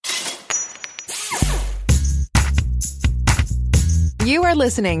You are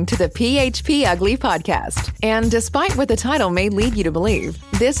listening to the PHP Ugly podcast. And despite what the title may lead you to believe,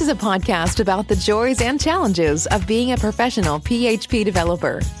 this is a podcast about the joys and challenges of being a professional PHP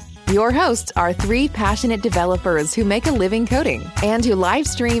developer. Your hosts are three passionate developers who make a living coding and who live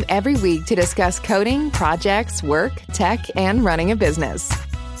stream every week to discuss coding, projects, work, tech, and running a business.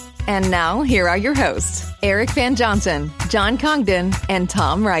 And now, here are your hosts, Eric Van Johnson, John Congdon, and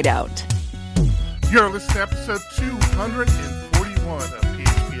Tom Rideout. You're listening to episode 241 of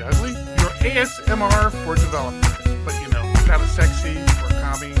PHP Ugly, your ASMR for developers. But you know, not as sexy or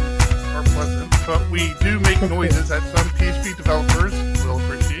calming or pleasant, but we do make noises that some PHP developers will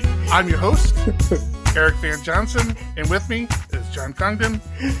appreciate. I'm your host, Eric Van Johnson, and with me is John Congdon.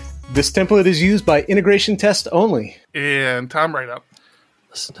 This template is used by integration test only. And Tom Rideout.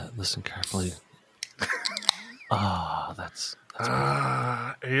 Listen carefully. That's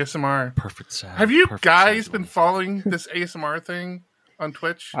ASMR. perfect sound. Have you Perfect guys sound. been following this ASMR thing on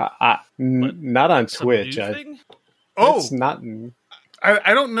Twitch? Not on Some Twitch. new thing? It's not.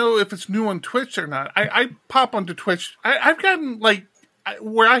 I don't know if it's new on Twitch or not. I pop onto Twitch. I've gotten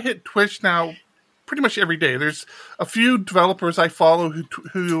where I hit Twitch now pretty much every day. There's a few developers I follow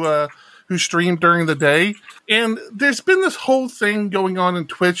who stream during the day, and there's been this whole thing going on in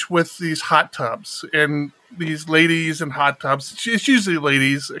Twitch with these hot tubs and these ladies in hot tubs. It's usually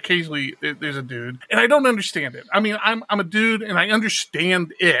ladies. Occasionally there's a dude, and I don't understand it. I mean, I'm a dude and I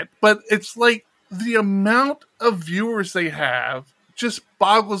understand it, but it's like the amount of viewers they have just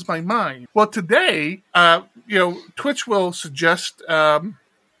boggles my mind. Well, today, Twitch will suggest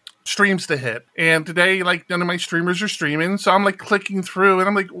streams to hit, and today, none of my streamers are streaming, so I'm clicking through, and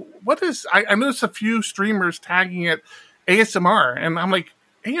I'm like, what is? I noticed a few streamers tagging it ASMR, and I'm like,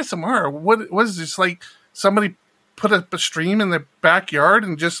 ASMR? What is this? Somebody put up a stream in their backyard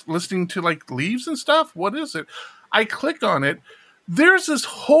and just listening to leaves and stuff? What is it? I click on it. There's this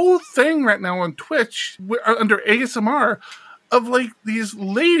whole thing right now on Twitch under ASMR of these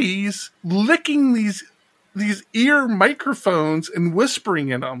ladies licking these ear microphones and whispering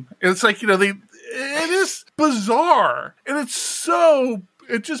in them. And it's it is bizarre. And it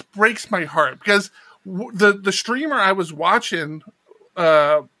just breaks my heart because the streamer I was watching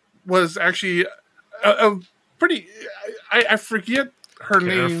was actually a pretty, I forget her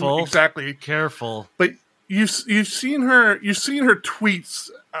name exactly. Careful. But you've seen her tweets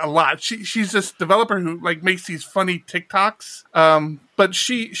a lot. She's this developer who makes these funny TikToks. But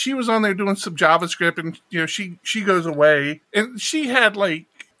she was on there doing some JavaScript, and she goes away, and she had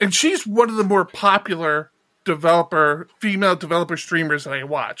and she's one of the more popular female developer streamers that I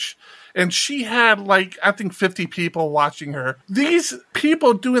watch. And she had I think 50 people watching her. These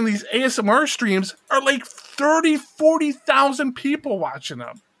people doing these ASMR streams are 30, 40,000 people watching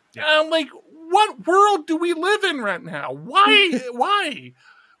them. Yeah. And I'm like, what world do we live in right now? Why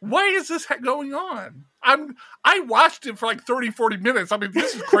is this going on? I watched it for 30, 40 minutes. I mean,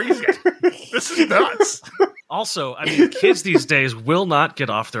 this is crazy. This is nuts. Also, I mean, kids these days will not get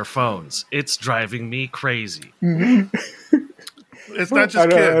off their phones. It's driving me crazy. Mm-hmm. It's not just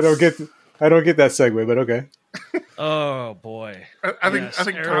kids. I don't get that segue, but okay. Oh boy! I think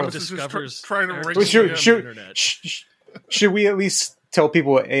Thomas is just trying to ring the internet. Should we at least tell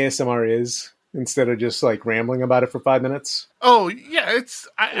people what ASMR is instead of just rambling about it for 5 minutes? Oh yeah,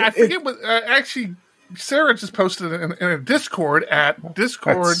 I forget what actually. Sarah just posted in a Discord at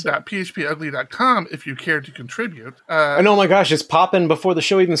discord.phpugly.com if you care to contribute. And oh my gosh, it's popping before the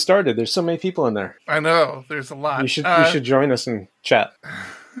show even started. There's so many people in there. I know, there's a lot. You should join us and chat.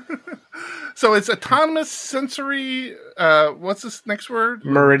 So it's autonomous sensory, what's this next word?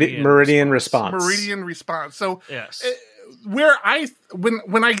 Meridian response. Meridian response. So yes.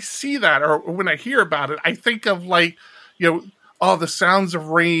 When I see that or when I hear about it, I think of the sounds of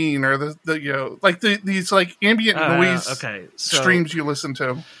rain or these ambient noise streams you listen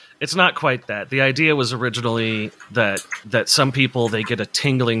to. It's not quite that. The idea was originally that some people, they get a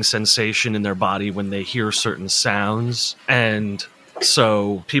tingling sensation in their body when they hear certain sounds, and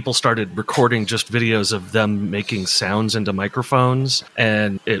so people started recording just videos of them making sounds into microphones,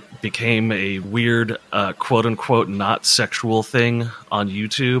 and it became a weird quote-unquote not sexual thing on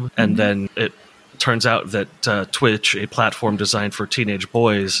YouTube, and then it turns out that Twitch, a platform designed for teenage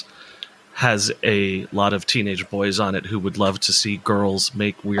boys, has a lot of teenage boys on it who would love to see girls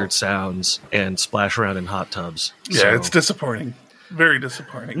make weird sounds and splash around in hot tubs. Yeah, it's disappointing. Very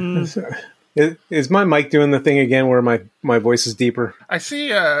disappointing. Is my mic doing the thing again where my voice is deeper? I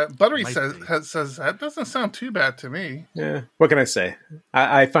see Buttery says that doesn't sound too bad to me. Yeah. What can I say?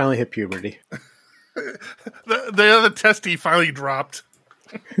 I finally hit puberty. The other testy finally dropped.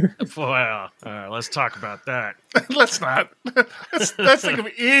 Well, let's talk about that. Let's not. Let's think of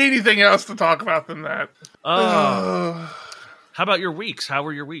anything else to talk about than that. How about your weeks? How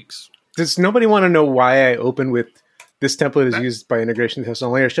were your weeks? Does nobody want to know why I opened with this template is used by integration test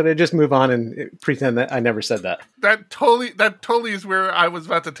only, or should I just move on and pretend that I never said that? That totally is where I was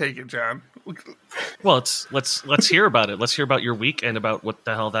about to take it, John. Well, let's hear about it. Let's hear about your week and about what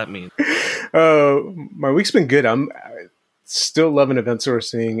the hell that means. My week's been good. I'm still loving event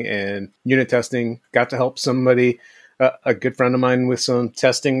sourcing and unit testing. Got to help somebody, a good friend of mine, with some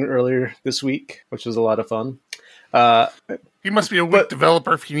testing earlier this week, which was a lot of fun. He must be a weak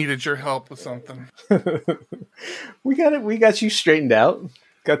developer if he needed your help with something. We got you straightened out.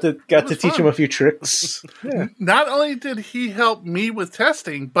 Got to teach him a few tricks. Yeah. Not only did he help me with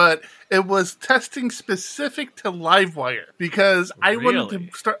testing, but it was testing specific to Livewire, because I wanted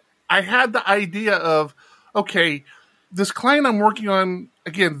to start. I had the idea of, okay, this client I'm working on,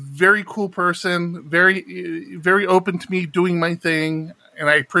 again, very cool person, very, very open to me doing my thing, and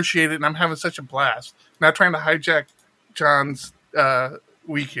I appreciate it, and I'm having such a blast. Not trying to hijack John's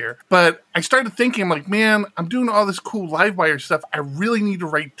week here. But I started thinking, I'm like, man, I'm doing all this cool Livewire stuff. I really need to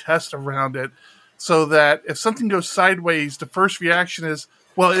write tests around it so that if something goes sideways, the first reaction is,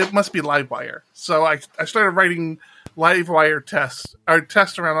 well, it must be Livewire. So I started writing Livewire tests, or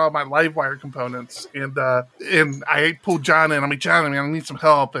tests around all my Livewire components, and I pulled John in. I'm like, John, I need some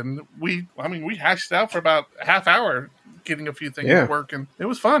help, and we hashed it out for about a half hour, getting a few things to work, and it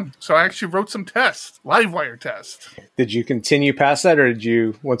was fun. So I actually wrote some tests, Livewire tests. Did you continue past that, or did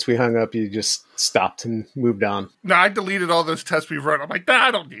you, once we hung up, you just stopped and moved on? No, I deleted all those tests we wrote. I'm like, nah,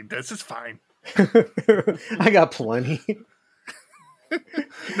 I don't need this. It's fine. I got plenty.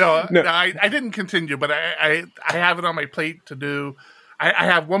 No, I didn't continue, but I have it on my plate to do. I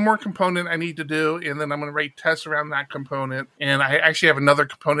have one more component I need to do, and then I'm going to write tests around that component. And I actually have another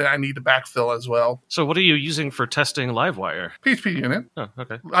component I need to backfill as well. So what are you using for testing Livewire? PHP unit. Oh,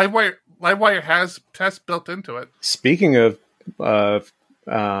 okay. Livewire has tests built into it. Speaking of,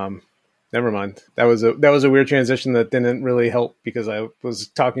 never mind. That was a weird transition that didn't really help because I was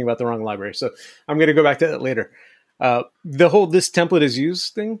talking about the wrong library. So I'm going to go back to that later. The whole "this template is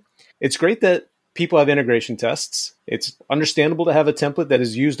used" thing. It's great that people have integration tests. It's understandable to have a template that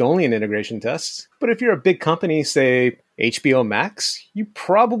is used only in integration tests. But if you're a big company, say HBO Max, you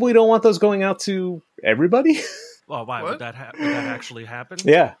probably don't want those going out to everybody. Well, why would that actually happen?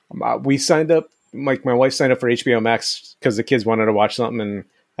 Yeah, we signed up. Like, my wife signed up for HBO Max because the kids wanted to watch something, and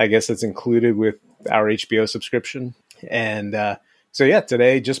I guess it's included with our HBO subscription. And so yeah,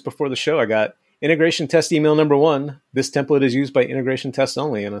 today, just before the show, I got integration test email number 1. This template is used by integration tests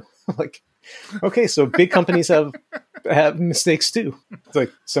only. And I'm like, okay, so big companies have mistakes too. It's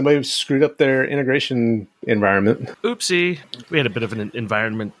like somebody screwed up their integration environment. Oopsie. We had a bit of an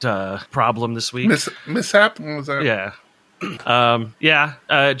environment problem this week. Mishap? What was that? Yeah.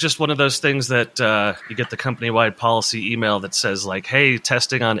 Just one of those things that you get the company-wide policy email that says, like, hey,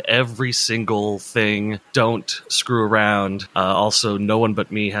 testing on every single thing, don't screw around. Also, no one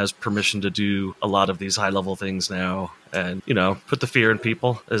but me has permission to do a lot of these high-level things now. And, put the fear in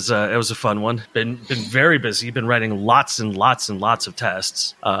people. It was a fun one. Been very busy. Been writing lots and lots and lots of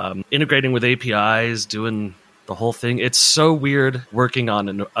tests. Integrating with APIs, doing the whole thing. It's so weird working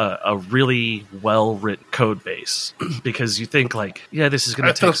on a really well-written code base because you think, like, yeah, this is going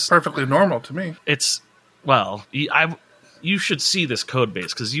to take... That feels perfectly normal to me. It's, well, you should see this code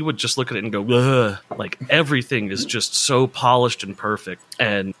base because you would just look at it and go, ugh. Like, everything is just so polished and perfect,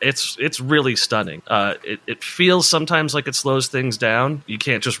 and it's really stunning. It feels sometimes like it slows things down. You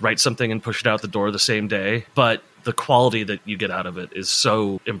can't just write something and push it out the door the same day, but the quality that you get out of it is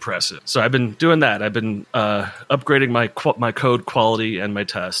so impressive. So I've been doing that. I've been upgrading my code quality and my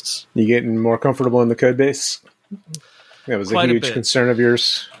tests. You getting more comfortable in the code base? That was Quite a huge concern of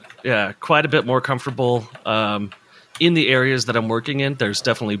yours. Yeah, quite a bit more comfortable. In the areas that I'm working in, there's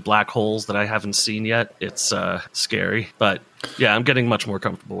definitely black holes that I haven't seen yet. It's scary, but yeah, I'm getting much more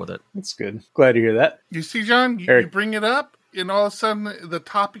comfortable with it. That's good. Glad to hear that. You see, John, you bring it up, and all of a sudden the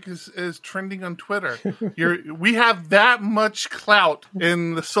topic is trending on Twitter. We have that much clout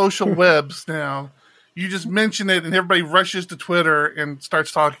in the social webs now. You just mention it, and everybody rushes to Twitter and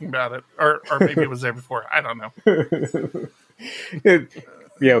starts talking about it. Or maybe it was there before. I don't know.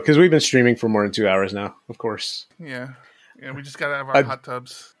 Yeah, because we've been streaming for more than 2 hours now, of course. Yeah, we just got to have our hot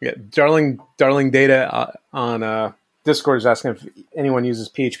tubs. Yeah, Darling Data on Discord is asking if anyone uses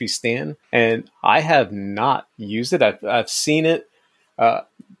PHP Stan, and I have not used it. I've seen it.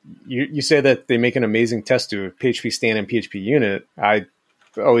 You say that they make an amazing test to PHP Stan and PHP Unit. I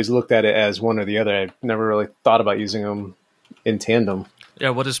always looked at it as one or the other. I've never really thought about using them in tandem. Yeah,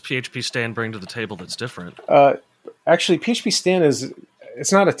 what does PHP Stand bring to the table that's different? Actually, PHP Stand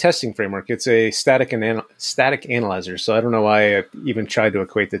it's not a testing framework. It's a static analyzer. So I don't know why I even tried to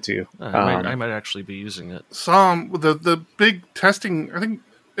equate the two. I might actually be using it. Psalm, the big testing, I think,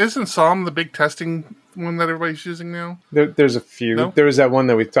 isn't Psalm the big testing one that everybody's using now? There's a few. No? There was that one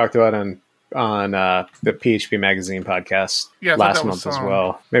that we talked about on the PHP Magazine podcast last month as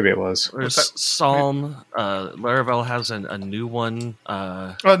well. Maybe it was. There's Psalm. Laravel has a new one.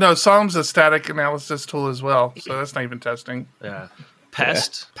 Oh, no, Psalm's a static analysis tool as well. So that's not even testing. Yeah.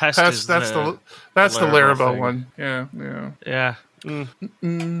 Pest. Yeah. Pest is that's the Laravel one. Yeah. Yeah.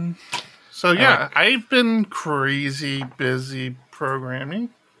 So yeah, I've been crazy busy programming.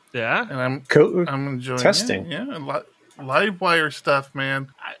 Yeah. And I'm enjoying testing. It. Yeah. Livewire stuff, man.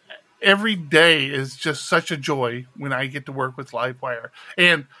 Every day is just such a joy when I get to work with Livewire.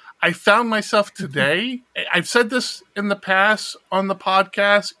 And I found myself today, I've said this in the past on the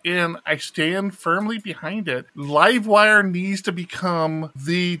podcast, and I stand firmly behind it. Livewire needs to become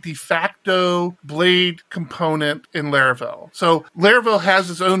the de facto Blade component in Laravel. So Laravel has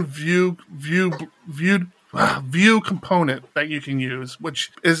its own view component that you can use,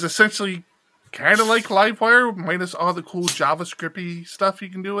 which is essentially kind of like Livewire, minus all the cool JavaScript-y stuff you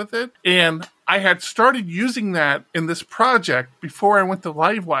can do with it. And I had started using that in this project before I went to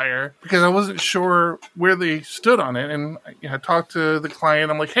Livewire because I wasn't sure where they stood on it. And I talked to the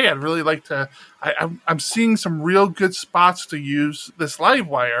client. I'm like, hey, I'd really like to... I'm seeing some real good spots to use this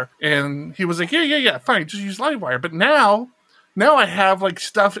Livewire. And he was like, yeah, fine, just use Livewire. But now I have like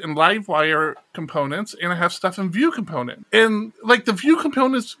stuff in Livewire components and I have stuff in Vue component. And like the Vue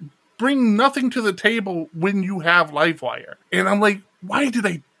components bring nothing to the table when you have Livewire. And I'm like, why did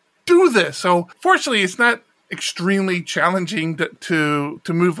I do this? So fortunately, it's not extremely challenging to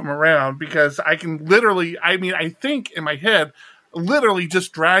move them around because I can literally, I think in my head, literally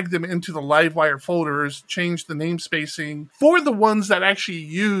just drag them into the Livewire folders, change the namespacing for the ones that actually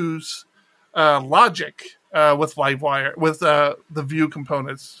use logic with Livewire, with the Vue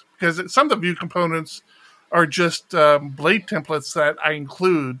components. Because some of the Vue components are just Blade templates that I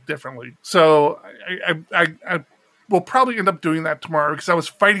include differently. So I will probably end up doing that tomorrow because I was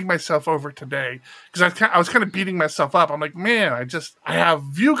fighting myself over today because I was kind of beating myself up. I'm like, man, I have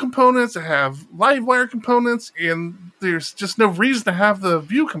Vue components, I have Livewire components, and there's just no reason to have the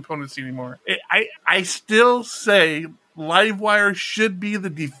Vue components anymore. I still say Livewire should be the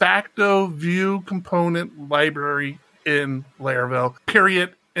de facto Vue component library in Laravel.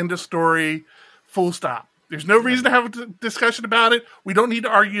 Period. End of story. Full stop. There's no reason to have a discussion about it. We don't need to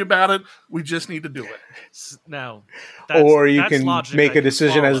argue about it. We just need to do it. No. Or you can make a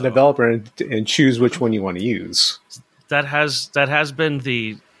decision as a developer and choose which one you want to use. That has been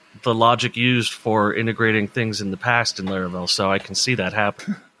the logic used for integrating things in the past in Laravel, so I can see that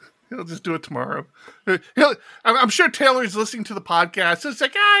happen. He'll just do it tomorrow. I'm sure Taylor's listening to the podcast. It's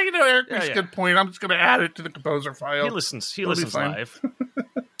like, Eric makes a good point. I'm just going to add it to the composer file. He listens live.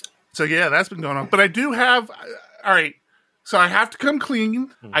 So, yeah, that's been going on. But I do have... All right. So I have to come clean.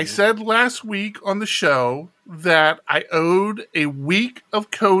 Mm-hmm. I said last week on the show that I owed a week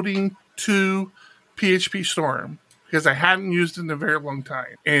of coding to PHP Storm because I hadn't used it in a very long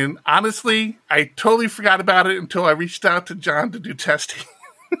time. And honestly, I totally forgot about it until I reached out to John to do testing.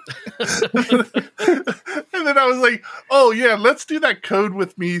 And then I was like, oh yeah, let's do that code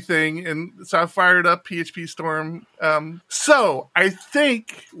with me thing. And so I fired up PHP Storm. So I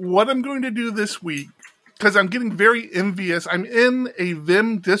think what I'm going to do this week, because I'm getting very envious, I'm in a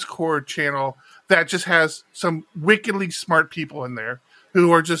Vim Discord channel that just has some wickedly smart people in there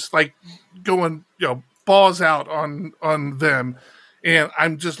who are just like going, balls out on Vim. And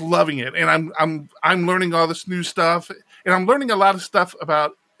I'm just loving it. And I'm learning all this new stuff. And I'm learning a lot of stuff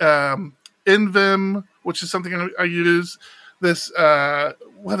about NVim, which is something I use. This, I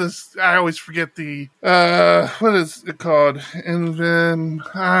always forget what is it called? NVim,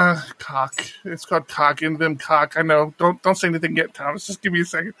 Cock. It's called Cock, NVim Cock. I know. Don't say anything yet, Thomas. Just give me a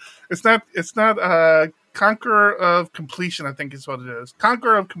second. It's not Conqueror of Completion, I think is what it is.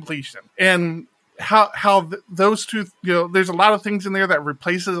 Conqueror of Completion. And how those two, there's a lot of things in there that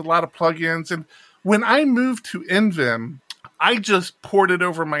replaces a lot of plugins. And when I moved to NVim, I just ported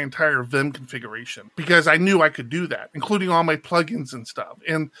over my entire Vim configuration because I knew I could do that, including all my plugins and stuff.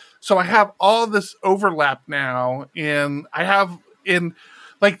 And so I have all this overlap now, and I have the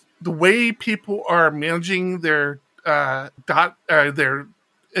way people are managing their their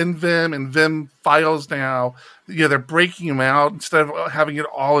NVim and Vim files now. They're breaking them out instead of having it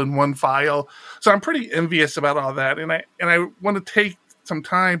all in one file. So I'm pretty envious about all that, and I want to take some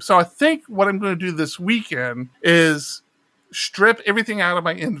time. So I think what I'm going to do this weekend is strip everything out of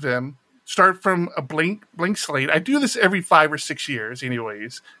my NVim, start from a blank slate. I do this every 5 or 6 years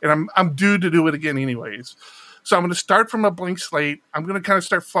anyways, and I'm due to do it again anyways. So I'm going to start from a blank slate. I'm going to kind of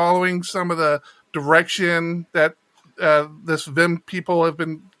start following some of the direction that this Vim people have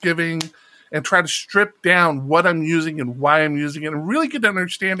been giving, and try to strip down what I'm using and why I'm using it, and really get an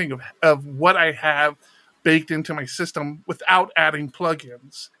understanding of what I have baked into my system without adding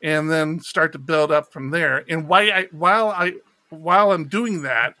plugins, and then start to build up from there. And while I'm doing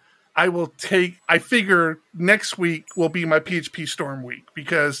that, I figure next week will be my PHP Storm week,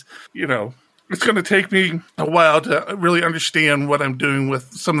 because, it's going to take me a while to really understand what I'm doing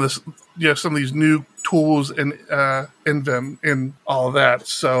with some of these new tools and Vim and all of that.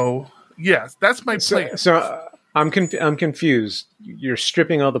 So, yeah, that's my plan. So I'm confused. You're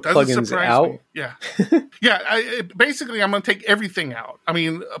stripping all the plugins out? Me. Yeah. Yeah. Basically, I'm going to take everything out. I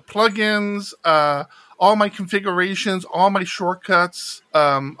mean, plugins, all my configurations, all my shortcuts,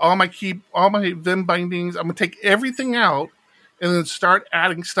 all my Vim bindings. I'm going to take everything out and then start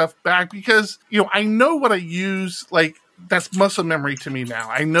adding stuff back, because, I know what I use. Like, that's muscle memory to me now.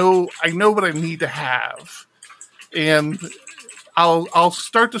 I know what I need to have. And I'll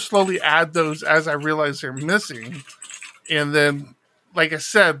start to slowly add those as I realize they're missing. And then, like I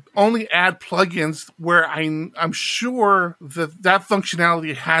said, only add plugins where I'm sure that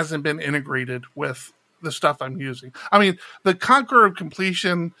functionality hasn't been integrated with the stuff I'm using. I mean, the Conqueror of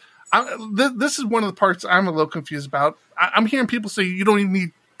Completion, this is one of the parts I'm a little confused about. I'm hearing people say you don't even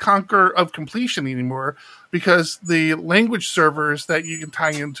need Conqueror of Completion anymore, because the language servers that you can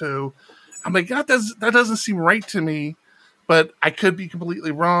tie into, I'm like, that doesn't seem right to me, but I could be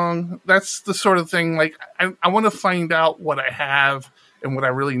completely wrong. That's the sort of thing, like, I want to find out what I have and what I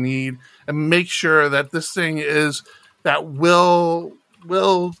really need, and make sure that this thing is that will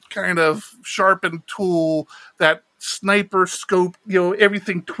kind of sharpen tool, that sniper scope,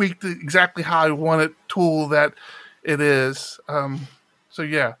 everything tweaked exactly how I want it tool that it is. So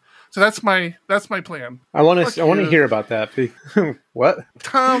yeah. So that's my plan. I want to hear about that. What?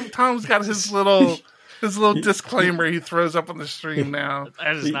 Tom's got his little disclaimer he throws up on the stream now.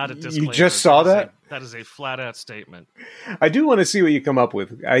 That is not a disclaimer. You just saw that? That is a flat out statement. I do want to see what you come up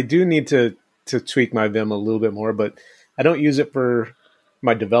with. I do need to tweak my Vim a little bit more, but I don't use it for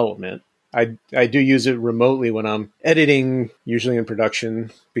my development. I do use it remotely when I'm editing, usually in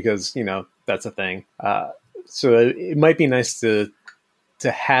production, because, that's a thing. So it might be nice to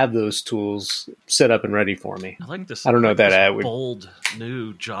have those tools set up and ready for me. I like this. I don't know that I would. Bold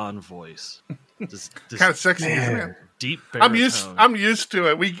new John voice. This kind of sexy, isn't it? Deep baritone. I'm used to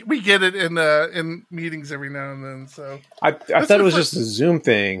it. We get it in meetings every now and then. So I thought it was just a Zoom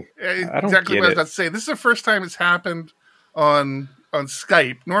thing. I don't exactly get what I was it. about to say. This is the first time it's happened on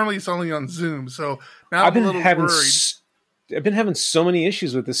Skype. Normally it's only on Zoom. So now I'm a little worried. I've been having so many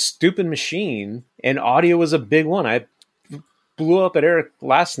issues with this stupid machine, and audio was a big one. I blew up at Eric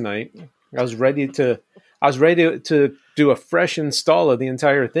last night. I was ready to do a fresh install of the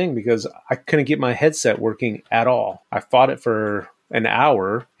entire thing because I couldn't get my headset working at all. I fought it for an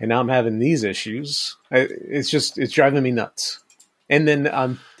hour, and now I'm having these issues. It's driving me nuts. And then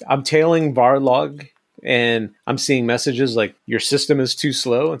I'm tailing Varlog, and I'm seeing messages like, your system is too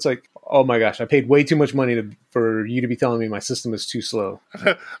slow. It's like, oh my gosh, I paid way too much money for you to be telling me my system is too slow.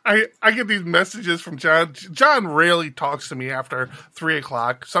 I get these messages from John. John rarely talks to me after 3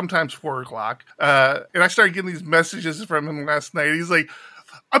 o'clock, sometimes 4 o'clock. And I started getting these messages from him last night. He's like,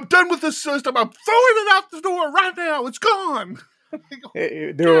 I'm done with this system. I'm throwing it out the door right now. It's gone.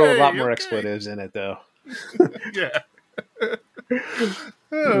 There were a lot more expletives in it, though. Yeah.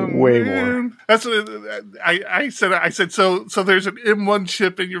 Way more. That's what I said. I said, so there's an M1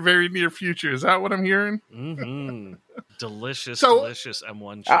 chip in your very near future. Is that what I'm hearing? Mm-hmm. Delicious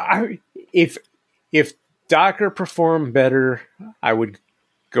M1 chip. If Docker performed better, I would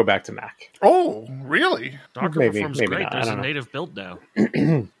go back to Mac. Oh, really? Docker performs great. Not. There's a native build now.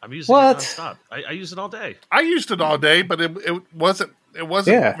 I'm using it nonstop. I use it all day. I used it all day, but it wasn't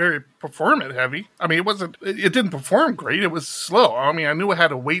very performant heavy. I mean, it didn't perform great. It was slow. I mean, I knew I had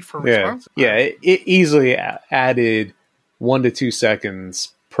to wait for response. Yeah, it easily added 1 to 2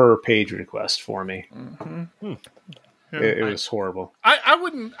 seconds per page request for me. Mm-hmm. It was horrible. I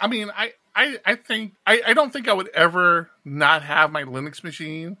wouldn't. I mean, I think I don't think I would ever not have my Linux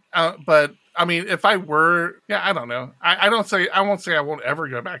machine. But I mean, if I were, I don't know. I won't say I won't ever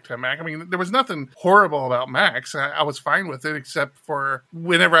go back to a Mac. I mean, there was nothing horrible about Macs. I was fine with it, except for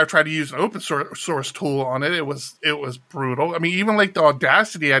whenever I tried to use an open source tool on it, it was brutal. I mean, even like the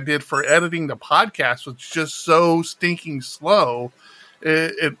Audacity I did for editing the podcast was just so stinking slow.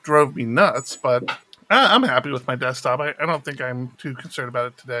 It drove me nuts. But I'm happy with my desktop. I don't think I'm too concerned about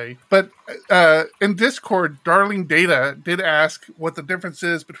it today. But in Discord, Darling Data did ask what the difference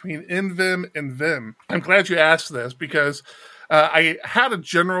is between NVim and Vim. I'm glad you asked this because I had a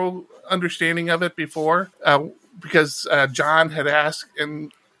general understanding of it before because John had asked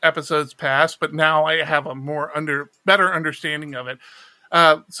in episodes past, but now I have a better understanding of it.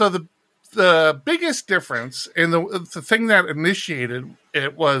 So the biggest difference and the thing that initiated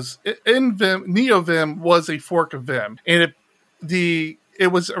it was in Vim, NeoVim was a fork of Vim, and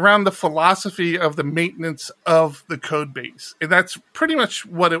it was around the philosophy of the maintenance of the code base, and that's pretty much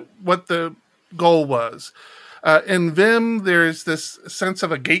what the goal was. In Vim, there's this sense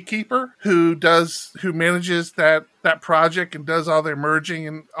of a gatekeeper who manages that project and does all their merging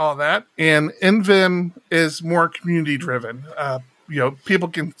and all that. And NVim is more community driven. People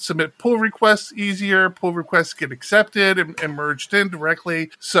can submit pull requests easier. Pull requests get accepted and merged in directly.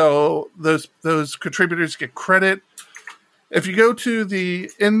 So those contributors get credit. If you go to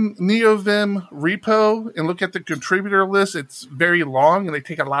the NeoVim repo and look at the contributor list, it's very long and they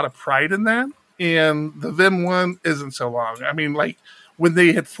take a lot of pride in that. And the Vim one isn't so long. I mean, like when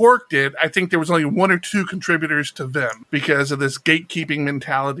they had forked it, I think there was only 1 or 2 contributors to Vim because of this gatekeeping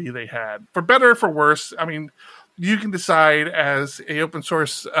mentality they had. For better or for worse, I mean, you can decide as a open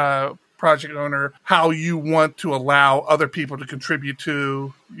source project owner how you want to allow other people to contribute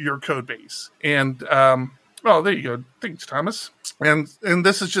to your code base. And there you go. Thanks, Thomas. And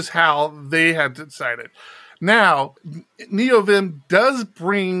this is just how they had decided. Now, NeoVim does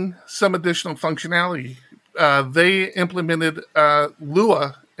bring some additional functionality. They implemented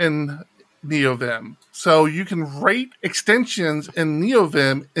Lua in NeoVim. So you can write extensions in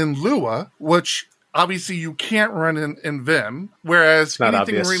NeoVim in Lua, which obviously you can't run in Vim. Whereas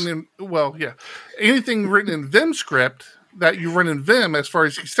anything written in Vim script that you run in Vim, as far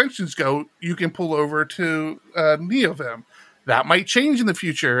as extensions go, you can pull over to NeoVim. That might change in the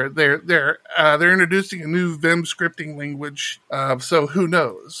future. They're introducing a new Vim scripting language, so who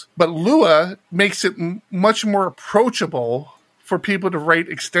knows? But Lua makes it much more approachable for people to write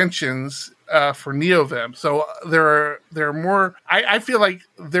extensions for NeoVim. So there are more. I feel like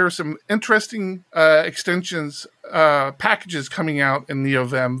there are some interesting extensions packages coming out in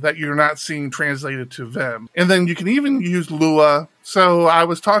NeoVim that you're not seeing translated to Vim. And then you can even use Lua. So I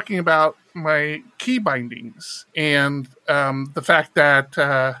was talking about my key bindings and the fact that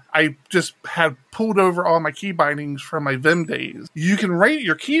I just had pulled over all my key bindings from my Vim days. You can write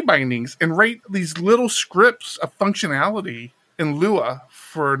your key bindings and write these little scripts of functionality in Lua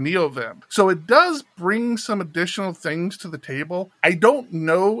for NeoVim. So it does bring some additional things to the table. I don't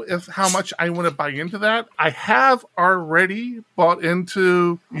know how much I want to buy into that. I have already bought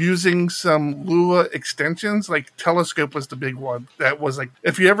into using some Lua extensions, like Telescope was the big one. That was like,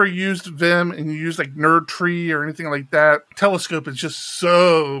 if you ever used Vim and you used like Nerd Tree or anything like that, Telescope is just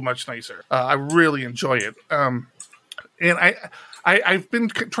so much nicer. I really enjoy it. And I've been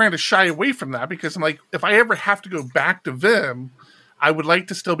trying to shy away from that because I'm like, if I ever have to go back to Vim, I would like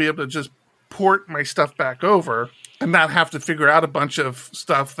to still be able to just port my stuff back over and not have to figure out a bunch of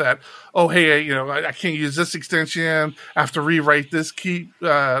stuff that, I can't use this extension. I have to rewrite this key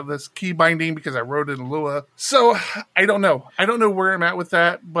binding because I wrote it in Lua. So I don't know. I don't know where I'm at with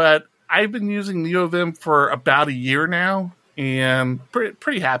that, but I've been using NeoVim for about a year now. And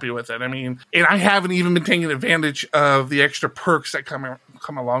pretty happy with it. I mean, and I haven't even been taking advantage of the extra perks that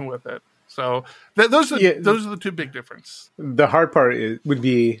come along with it. So those are the two big differences. The hard part would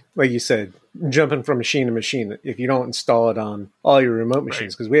be, like you said, jumping from machine to machine. If you don't install it on all your remote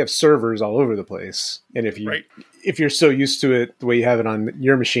machines, because we have servers all over the place, and if you're so used to it the way you have it on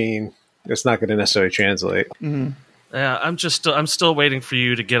your machine, it's not going to necessarily translate. Mm-hmm. Yeah, I'm still waiting for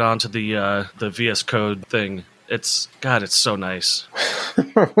you to get onto the VS Code thing. It's so nice.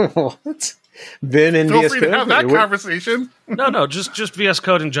 What? Vim and Feel VS free Code? to have that conversation. No, just VS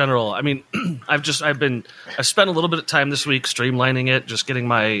Code in general. I mean, I spent a little bit of time this week streamlining it, just getting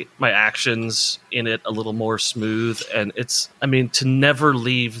my actions in it a little more smooth. And to never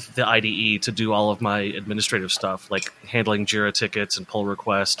leave the IDE to do all of my administrative stuff, like handling Jira tickets and pull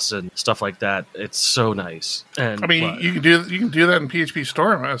requests and stuff like that. It's so nice. And you can do that in PHP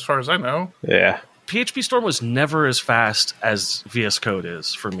Storm, as far as I know. Yeah. PHP Storm was never as fast as VS Code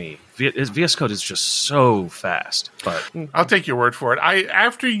is for me. VS Code is just so fast. But I'll take your word for it.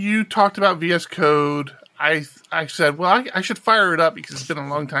 After you talked about VS Code, I said, well, I should fire it up because it's been a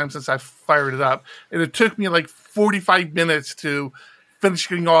long time since I fired it up. And it took me like 45 minutes to finish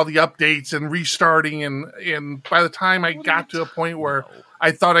getting all the updates and restarting. And by the time I got to a point where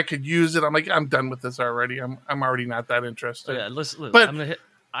I thought I could use it, I'm like, I'm done with this already. I'm already not that interested. Yeah, listen, but I'm gonna hit.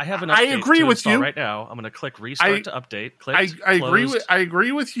 I have an update I agree to with install you right now. I'm going to click restart to update. Click I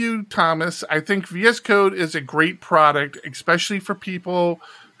agree with you, Thomas. I think VS Code is a great product, especially for people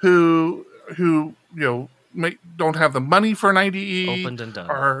who don't have the money for an IDE. Opened and done.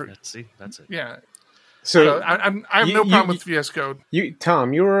 Or, that's it. Yeah. So I have no problem with VS Code.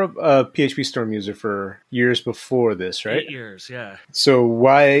 Tom, you were a PHP Storm user for years before this, right? 8 years, yeah. So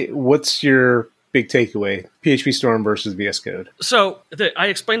what's your big takeaway? PHP Storm versus VS Code. So I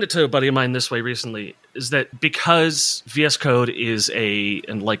explained it to a buddy of mine this way recently, is that because VS Code is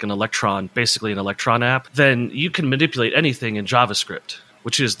like an Electron, basically an Electron app, then you can manipulate anything in JavaScript,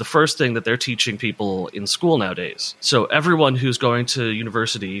 which is the first thing that they're teaching people in school nowadays. So everyone who's going to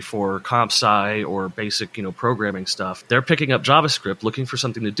university for comp sci or basic, programming stuff, they're picking up JavaScript, looking for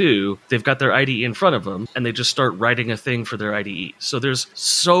something to do. They've got their IDE in front of them, and they just start writing a thing for their IDE. So there's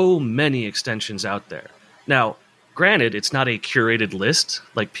so many extensions out there. Now, granted, it's not a curated list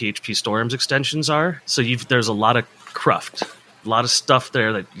like PHP Storm's extensions are. So there's a lot of cruft, a lot of stuff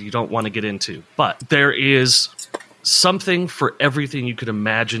there that you don't want to get into. But there is something for everything you could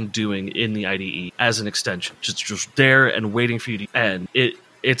imagine doing in the IDE as an extension. Just there and waiting for you to end.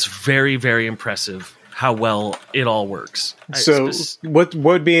 It's very, very impressive how well it all works. So what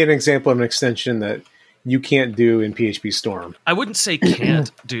would be an example of an extension that you can't do in PHP Storm? I wouldn't say can't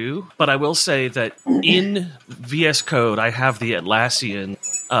do, but I will say that in VS Code, I have the Atlassian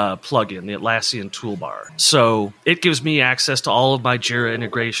plugin, the Atlassian toolbar. So it gives me access to all of my Jira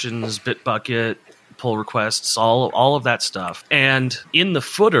integrations, Bitbucket, pull requests, all of that stuff. And in the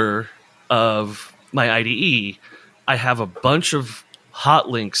footer of my IDE, I have a bunch of hot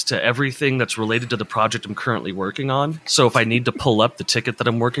links to everything that's related to the project I'm currently working on. So if I need to pull up the ticket that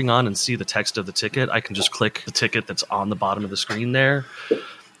I'm working on and see the text of the ticket, I can just click the ticket that's on the bottom of the screen there.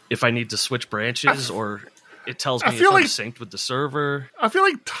 If I need to switch branches or it tells me if I'm synced with the server. I feel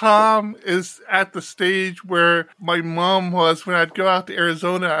like Tom is at the stage where my mom was when I'd go out to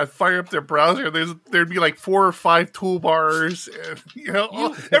Arizona. I'd fire up their browser. There'd be like 4 or 5 toolbars.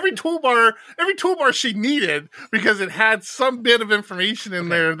 And, every toolbar she needed because it had some bit of information in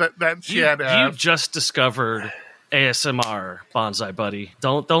there that she had to have. You just discovered ASMR, Bonsai Buddy.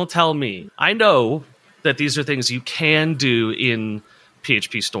 Don't tell me. I know that these are things you can do in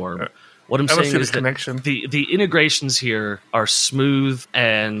PHP Storm. What I'm saying is that the integrations here are smooth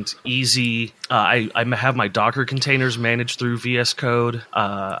and easy. I have my Docker containers managed through VS Code.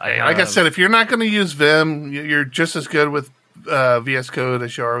 Like I said, if you're not going to use Vim, you're just as good with VS Code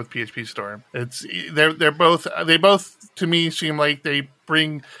as you are with PHP Storm. They both to me seem like they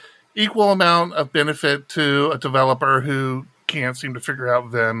bring equal amount of benefit to a developer who can't seem to figure out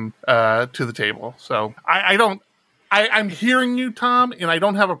Vim to the table. So I'm hearing you, Tom, and I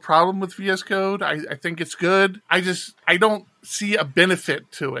don't have a problem with VS Code. I think it's good. I don't see a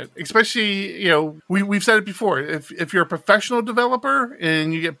benefit to it. Especially, we've said it before. If you're a professional developer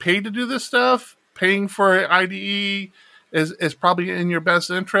and you get paid to do this stuff, paying for an IDE is probably in your best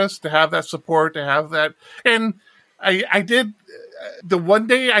interest to have that support, to have that. And I did the one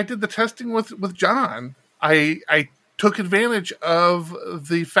day I did the testing with John. I took advantage of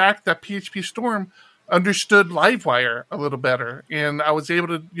the fact that PHP Storm understood Livewire a little better, and I was able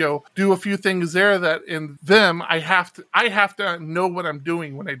to do a few things there that in Vim I have to know what I'm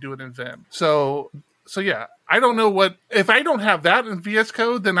doing when I do it in Vim. So yeah, I don't know what if I don't have that in VS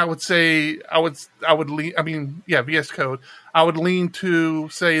Code, then I would say I would lean. I mean, yeah, VS Code. I would lean to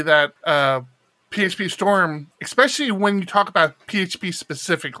say that PHP Storm, especially when you talk about PHP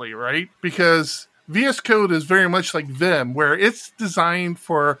specifically, right? Because VS Code is very much like Vim, where it's designed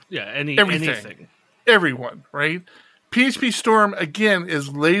for anything. Everyone, right? PHP Storm, again,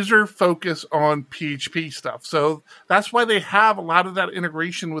 is laser focused on PHP stuff. So that's why they have a lot of that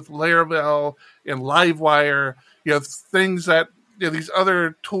integration with Laravel and Livewire, things that these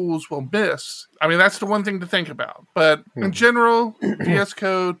other tools will miss. I mean, that's the one thing to think about. But in general, VS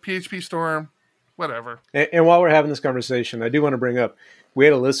Code, PHP Storm, whatever. And while we're having this conversation, I do want to bring up, we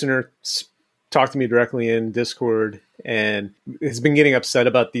had a listener talk to me directly in Discord and has been getting upset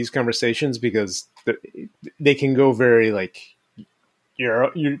about these conversations because they can go very like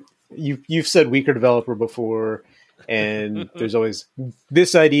you've said weaker developer before, and there's always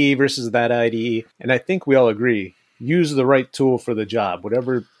this IDE versus that IDE, and I think we all agree, use the right tool for the job,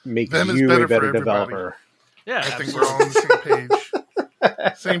 whatever makes you a better developer. Yeah, I think we're all on the same page.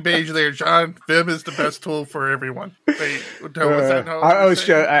 Same page there, John. Vim is the best tool for everyone. I was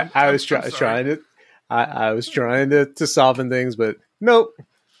trying to solve things, but nope.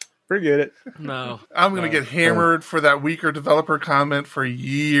 Forget it. No. I'm going to get hammered for that weaker developer comment for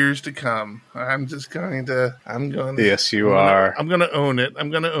years to come. I'm going to. Yes, you are. I'm going to own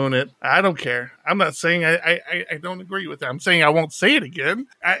it. I don't care. I'm not saying I don't agree with it. I'm saying I won't say it again.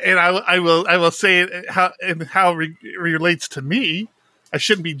 I will say it how it relates to me. I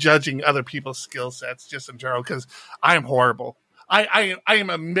shouldn't be judging other people's skill sets just in general because I am horrible. I am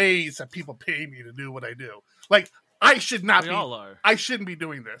amazed that people pay me to do what I do. Like, I should not be. All are. I shouldn't be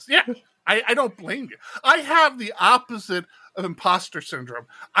doing this. Yeah, I don't blame you. I have the opposite of imposter syndrome.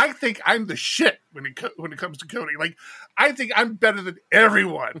 I think I'm the shit when it comes to coding. Like, I think I'm better than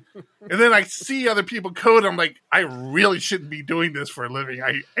everyone. And then I see other people code. I'm like, I really shouldn't be doing this for a living.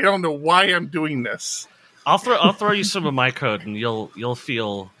 I don't know why I'm doing this. I'll throw you some of my code, and you'll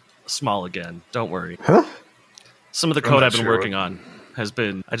feel small again. Don't worry. Huh? Some of the code I've been working on has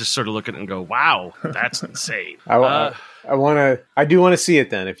been. I just sort of look at it and go, "Wow, that's insane." I do want to see it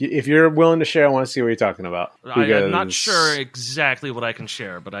then. If you're willing to share, I want to see what you're talking about. I'm not sure exactly what I can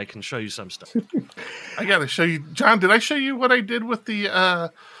share, but I can show you some stuff. I got to show you, John. Did I show you what I did with the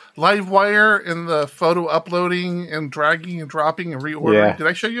Livewire and the photo uploading and dragging and dropping and reordering? Yeah. Did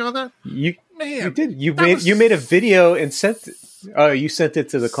I show you all that? You did. You made a video and sent it. Oh, you sent it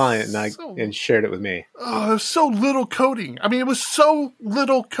to the client and shared it with me. Oh, it was so little coding. I mean, it was so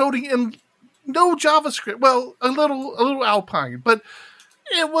little coding and no JavaScript. Well, a little Alpine, but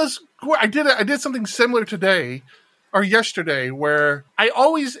it was. I did something similar today or yesterday where I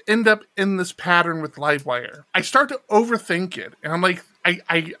always end up in this pattern with Livewire. I start to overthink it, and I'm like,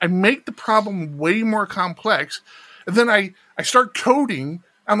 I make the problem way more complex, and then I start coding.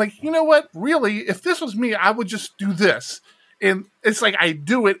 I'm like, you know what? Really, if this was me, I would just do this. And it's like I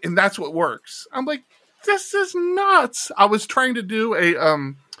do it, and that's what works. I'm like, this is nuts. I was trying to do a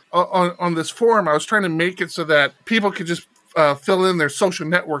on this forum. I was trying to make it so that people could just fill in their social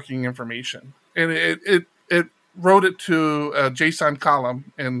networking information, and it wrote it to a JSON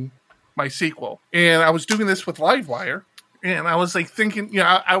column in MySQL. And I was doing this with Livewire, and I was like thinking,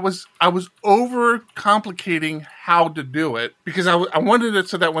 I was over complicating how to do it because I wanted it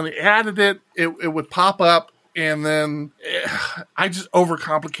so that when they added it, it would pop up. And then I just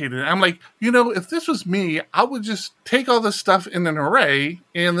overcomplicated it. I'm like, if this was me, I would just take all this stuff in an array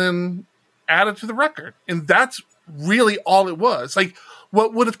and then add it to the record. And that's really all it was. Like,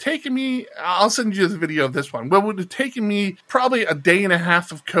 what would have taken me, I'll send you the video of this one, what would have taken me probably a day and a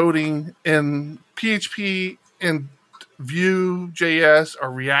half of coding in PHP and Vue.js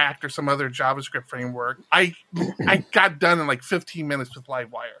or React or some other JavaScript framework, I got done in like 15 minutes with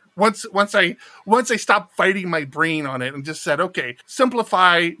Livewire. Once I stopped fighting my brain on it and just said, okay,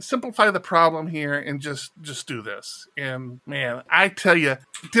 simplify the problem here and just do this. And man, I tell you,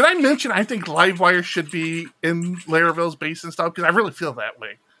 did I mention I think Livewire should be in Laravel's base and stuff? Because I really feel that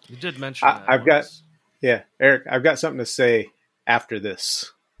way. You did mention that. Eric, I've got something to say after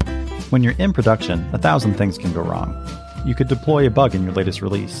this. When you're in production, 1,000 things can go wrong. You could deploy a bug in your latest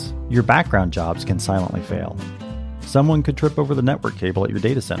release. Your background jobs can silently fail. Someone could trip over the network cable at your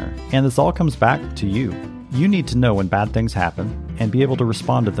data center, and this all comes back to you. You need to know when bad things happen and be able to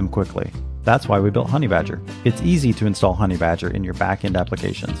respond to them quickly. That's why we built Honeybadger. It's easy to install Honeybadger in your back-end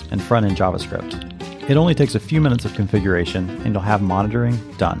applications and front-end JavaScript. It only takes a few minutes of configuration, and you'll have monitoring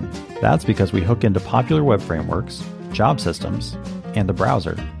done. That's because we hook into popular web frameworks, job systems, and the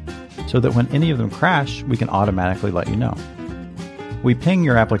browser, so that when any of them crash, we can automatically let you know. We ping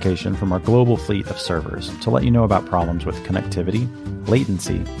your application from our global fleet of servers to let you know about problems with connectivity,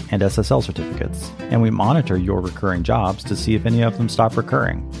 latency, and SSL certificates, and we monitor your recurring jobs to see if any of them stop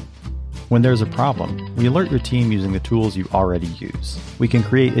recurring. When there's a problem, we alert your team using the tools you already use. We can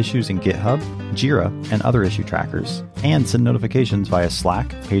create issues in GitHub, Jira, and other issue trackers, and send notifications via Slack,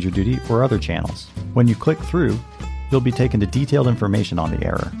 PagerDuty, or other channels. When you click through, you'll be taken to detailed information on the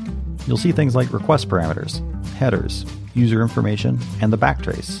error. You'll see things like request parameters, headers, user information, and the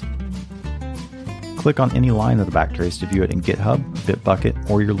backtrace. Click on any line of the backtrace to view it in GitHub, Bitbucket,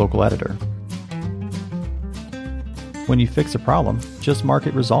 or your local editor. When you fix a problem, just mark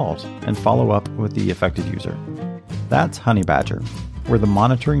it resolved and follow up with the affected user. That's Honeybadger. We're the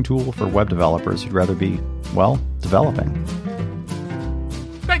monitoring tool for web developers who'd rather be, developing.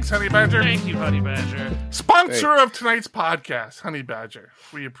 Thanks, Honeybadger. Thank you, Honeybadger. Sponsor of tonight's podcast, Honeybadger.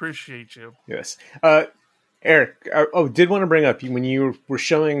 We appreciate you. Yes. Eric, did want to bring up, when you were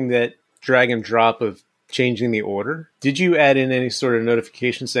showing that drag and drop of changing the order, did you add in any sort of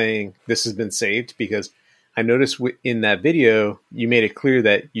notification saying this has been saved? Because I noticed in that video, you made it clear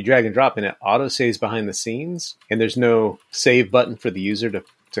that you drag and drop and it auto saves behind the scenes, and there's no save button for the user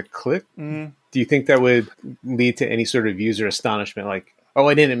to click. Mm. Do you think that would lead to any sort of user astonishment? Like, oh,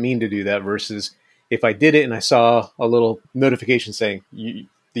 I didn't mean to do that, versus if I did it and I saw a little notification saying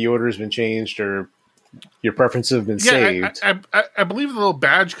the order has been changed or your preferences have been saved. I believe the little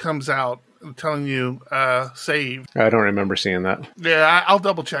badge comes out telling you saved. I don't remember seeing that. Yeah, I'll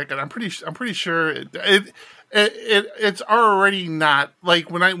double check it. I'm pretty sure it's already not like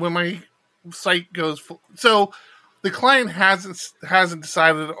when my site goes full. So the client hasn't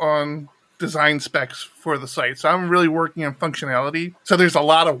decided on design specs for the site. So I'm really working on functionality. So there's a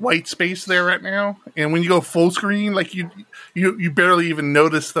lot of white space there right now. And when you go full screen, like you barely even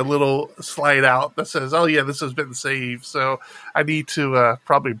notice the little slide out that says, oh yeah, this has been saved. So I need to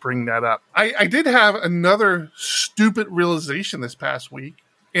probably bring that up. I did have another stupid realization this past week.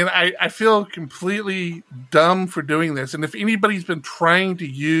 And I feel completely dumb for doing this. And if anybody's been trying to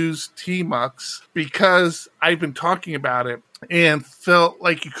use Tmux because I've been talking about it and felt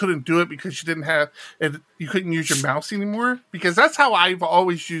like you couldn't do it because you didn't have it, you couldn't use your mouse anymore, because that's how I've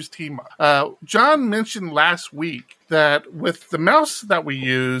always used Tmux. John mentioned last week that with the mouse that we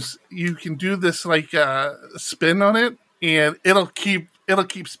use, you can do this like spin on it, and it'll keep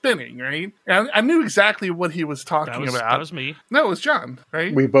spinning, right? And I knew exactly what he was talking about. That was me. No, it was John,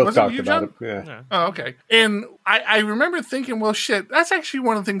 right? We both talked about it. Yeah. Oh, okay. And I remember thinking, well, shit, that's actually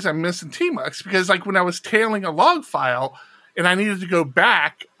one of the things I miss in Tmux, because like when I was tailing a log file and I needed to go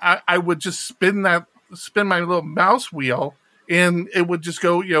back, I would just spin my little mouse wheel, and it would just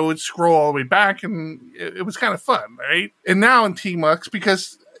go, it would scroll all the way back, and it was kind of fun, right? And now in Tmux,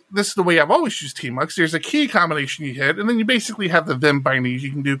 because this is the way I've always used Tmux, there's a key combination you hit, and then you basically have the Vim bindings.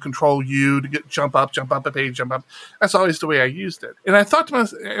 You can do Control U to get jump up a page, jump up. That's always the way I used it. And I thought to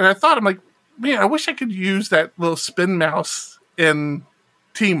myself, I'm like, man, I wish I could use that little spin mouse in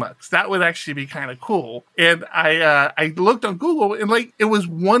Tmux. That would actually be kind of cool. And I looked on Google, and like it was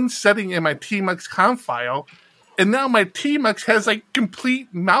one setting in my Tmux conf file, and now my Tmux has like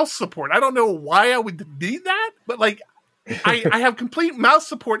complete mouse support. I don't know why I would need that, but like I have complete mouse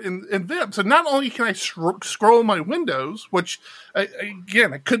support in Vim. So not only can I scroll my windows, which I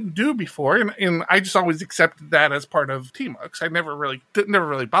couldn't do before, and I just always accepted that as part of Tmux. It never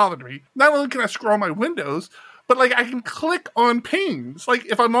really bothered me. Not only can I scroll my windows, but like I can click on panes. Like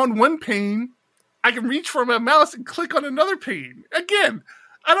if I'm on one pane, I can reach for my mouse and click on another pane. Again,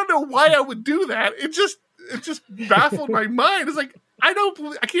 I don't know why I would do that. It just baffled my mind. It's like I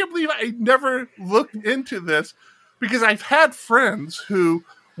can't believe I never looked into this, because I've had friends who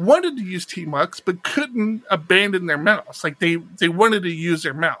wanted to use Tmux but couldn't abandon their mouse. Like they wanted to use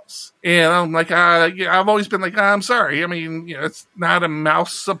their mouse, and I'm like, I've always been like, I'm sorry. I mean, it's not a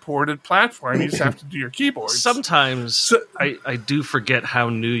mouse supported platform. You just have to do your keyboard. Sometimes I do forget how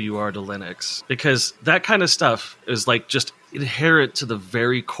new you are to Linux, because that kind of stuff is like just inherent to the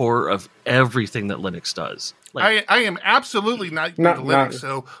very core of everything that Linux does. Like, I am absolutely not new to Linux,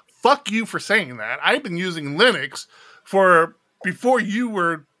 so fuck you for saying that. I've been using Linux for before you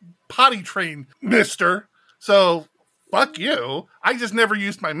were potty trained, mister. So fuck you. I just never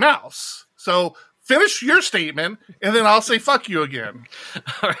used my mouse. So finish your statement, and then I'll say fuck you again.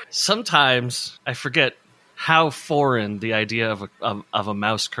 Sometimes I forget how foreign the idea of a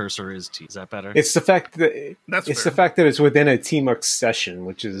mouse cursor is to you. Is that better? It's the fact that the fact that it's within a Tmux session,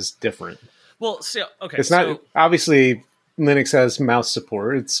 which is different. Well, so, okay. It's not obviously Linux has mouse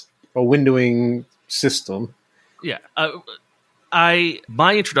support. It's a windowing system. Yeah.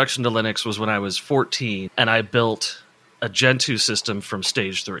 My introduction to Linux was when I was 14, and I built a Gentoo system from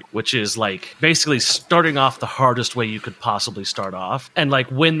stage 3, which is like basically starting off the hardest way you could possibly start off. And like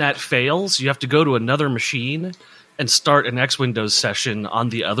when that fails, you have to go to another machine and start an X Windows session on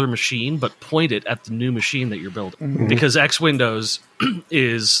the other machine, but point it at the new machine that you're building. Mm-hmm. Because X Windows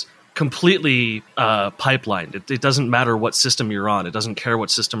is completely pipelined. It doesn't matter what system you're on. It doesn't care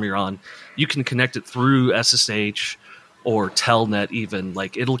what system you're on. You can connect it through SSH or Telnet even.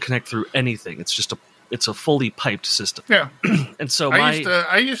 Like it'll connect through anything. It's a fully piped system. Yeah. And so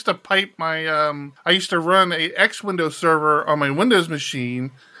I used to pipe my I used to run a X Windows server on my Windows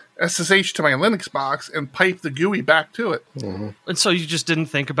machine, SSH to my Linux box, and pipe the GUI back to it. Mm-hmm. And so you just didn't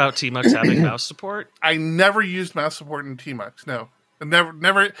think about Tmux having mouse support? I never used mouse support in Tmux. No.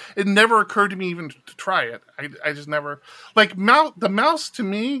 It never occurred to me even to try it. I just never like the mouse to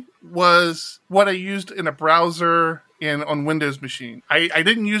me was what I used in a browser and on Windows machine. I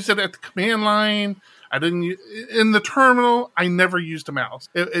didn't use it at the command line. I didn't in the terminal. I never used a mouse.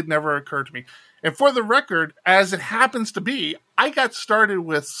 It never occurred to me. And for the record, as it happens to be, I got started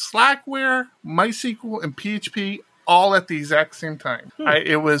with Slackware, MySQL, and PHP all at the exact same time.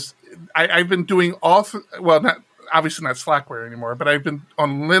 I've been doing obviously not Slackware anymore, but I've been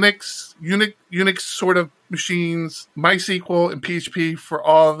on Linux, Unix sort of machines, MySQL, and PHP for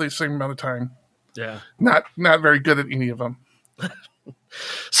all the same amount of time. Yeah. Not very good at any of them.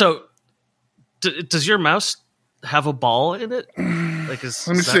 So, does your mouse have a ball in it? Like, let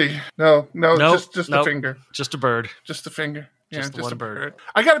me see. No, just a finger. Just a bird. Just a finger. Yeah, Just one bird.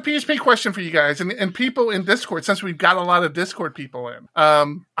 I got a PHP question for you guys and people in Discord, since we've got a lot of Discord people in.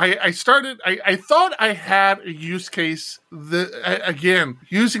 I thought I had a use case again,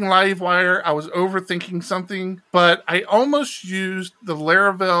 using Livewire. I was overthinking something, but I almost used the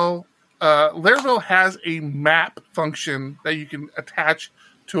Laravel. Laravel has a map function that you can attach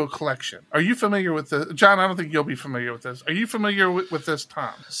to a collection. Are you familiar with this? John, I don't think you'll be familiar with this. Are you familiar with this,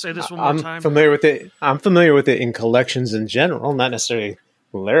 Tom? Say this one more time. I'm familiar with it. I'm familiar with it in collections in general, not necessarily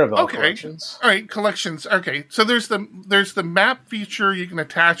Laravel collections. All right, collections. Okay, so there's the map feature you can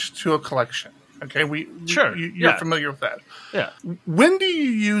attach to a collection. Okay, you're familiar with that. Yeah. When do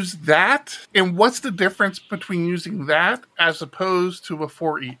you use that, and what's the difference between using that as opposed to a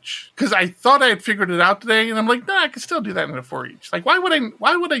for each? Because I thought I had figured it out today, and I'm like, I can still do that in a for each. Like, why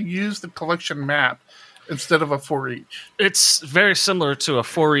would I use the collection map instead of a for each? It's very similar to a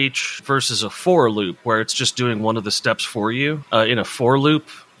for each versus a for loop, where it's just doing one of the steps for you. In a for loop,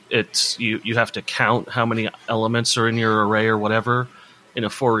 it's you have to count how many elements are in your array or whatever. In a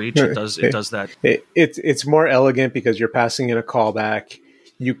for each, it does that. It's more elegant because you're passing in a callback.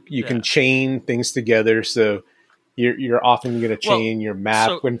 You can chain things together, so you're often going to chain your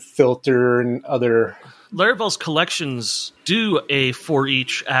map and filter and other. Laravel's collections do a for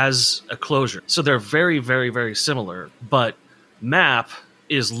each as a closure, so they're very, very, very similar. But map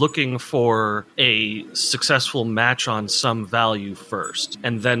is looking for a successful match on some value first,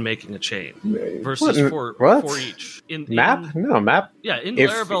 and then making a chain. Versus for each. Map? Map. Yeah, in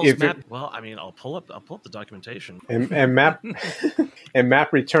Laravel's map. I'll pull up the documentation. And map and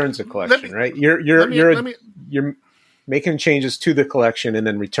map returns a collection, right? You're making changes to the collection and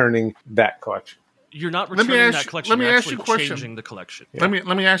then returning that collection. You're not returning that collection. Let me ask you a question. Changing the collection. Yeah.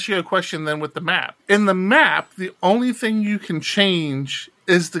 Let me ask you a question then with the map. In the map, the only thing you can change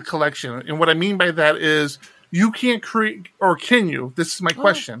is the collection. And what I mean by that is you can't create, or can you? This is my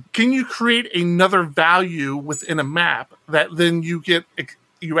question. Can you create another value within a map that then you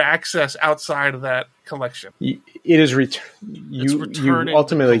access outside of that collection? It is you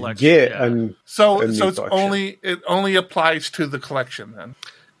ultimately get a new collection. It only applies to the collection then.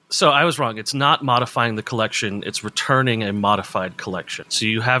 So I was wrong. It's not modifying the collection. It's returning a modified collection. So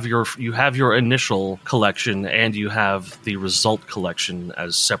you have your initial collection and you have the result collection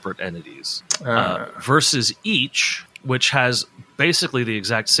as separate entities. Versus each, which has basically the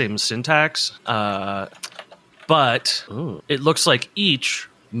exact same syntax, but it looks like each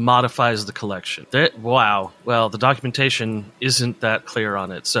modifies the collection. Well, the documentation isn't that clear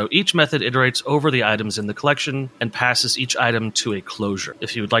on it. So each method iterates over the items in the collection and passes each item to a closure.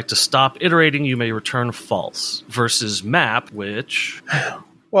 If you would like to stop iterating, you may return false. Versus map, which...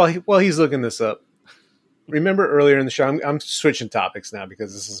 Well, he's looking this up. Remember earlier in the show, I'm switching topics now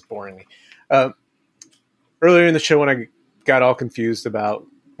because this is boring. Earlier in the show when I got all confused about,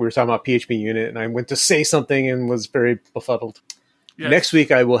 we were talking about PHP unit and I went to say something and was very befuddled. Yes. Next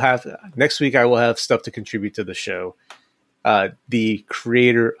week I will have stuff to contribute to the show. The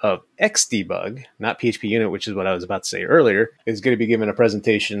creator of Xdebug, not PHP Unit, which is what I was about to say earlier, is going to be giving a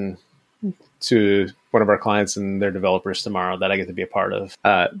presentation to one of our clients and their developers tomorrow that I get to be a part of.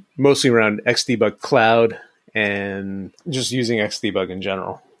 Mostly around Xdebug Cloud and just using Xdebug in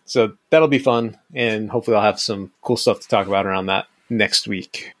general. So that'll be fun, and hopefully I'll have some cool stuff to talk about around that next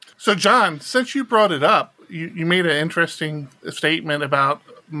week. So John, since you brought it up, you made an interesting statement about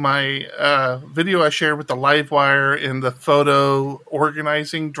my video I shared with the Livewire and the photo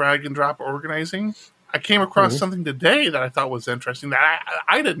organizing, drag and drop organizing. I came across something today that I thought was interesting that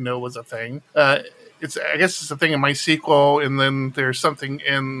I didn't know was a thing. I guess it's a thing in MySQL, and then there's something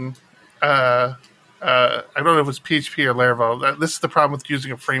in I don't know if it's PHP or Laravel. This is the problem with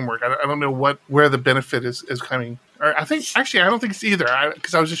using a framework. I don't know where the benefit is coming. Or I don't think it's either,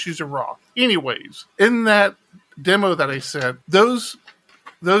 because I was just using raw. Anyways, in that demo that I sent, those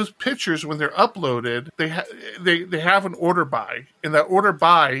pictures, when they're uploaded, they have an order by, and that order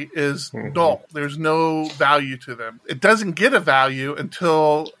by is null. There's no value to them. It doesn't get a value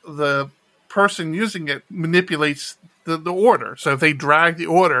until the person using it manipulates the order. So if they drag the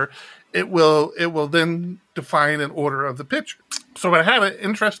order, it will then define an order of the picture. So I had an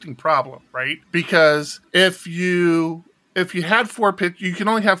interesting problem, right? Because if you if you had you can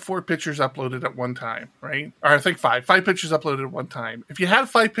only have 4 pictures uploaded at one time, right? Or I think 5 pictures uploaded at one time. If you had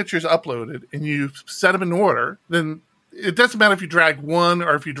 5 pictures uploaded and you set them in order, then it doesn't matter if you drag one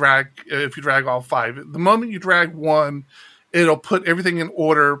or if you drag all 5. The moment you drag one, it'll put everything in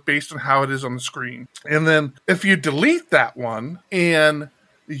order based on how it is on the screen. And then if you delete that one and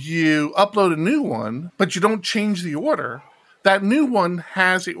you upload a new one, but you don't change the order, that new one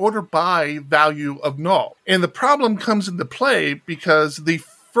has a order by value of null. And the problem comes into play because the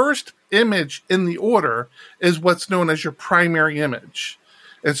first image in the order is what's known as your primary image.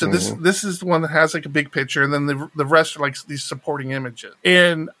 And so this is the one that has like a big picture, and then the rest are like these supporting images.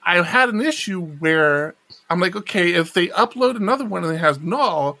 And I had an issue where I'm like, okay, if they upload another one and it has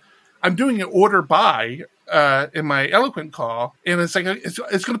null, I'm doing an order by in my Eloquent call, and it's like it's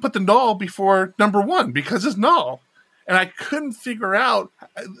going to put the null before number 1 because it's null. And I couldn't figure out.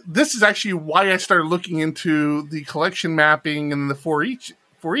 This is actually why I started looking into the collection mapping and the for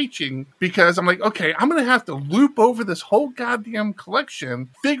eaching, because I'm like, okay, I'm going to have to loop over this whole goddamn collection,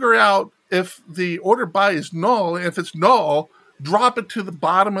 figure out if the order by is null, and if it's null, drop it to the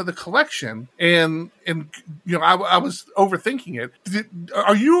bottom of the collection. And I was overthinking it.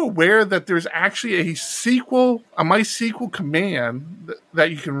 Are you aware that there's actually a MySQL command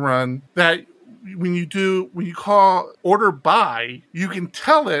that you can run that when you call order by, you can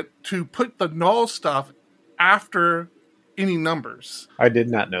tell it to put the null stuff after any numbers? I did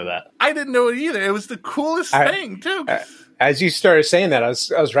not know that. I didn't know it either. It was the coolest thing too. As you started saying that, I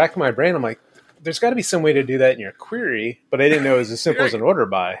was racking my brain. I'm like, there's got to be some way to do that in your query, but I didn't know it was as simple as an order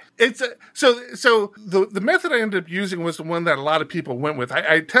by. So the method I ended up using was the one that a lot of people went with.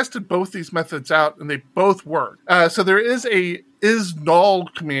 I tested both these methods out, and they both work. So there is a is-null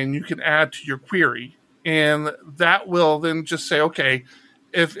command you can add to your query, and that will then just say, okay,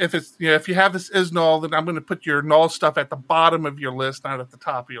 if it's if you have this is null, then I'm going to put your null stuff at the bottom of your list, not at the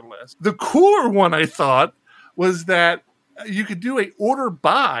top of your list. The cooler one, I thought, was that you could do a order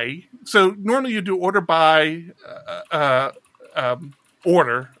by. So normally you do order by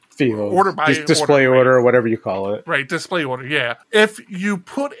order. Field. Order by display order, or whatever you call it. Right, display order, yeah. If you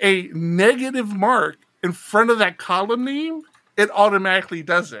put a negative mark in front of that column name, it automatically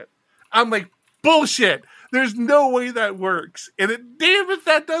does it. I'm like, bullshit. There's no way that works. And damn if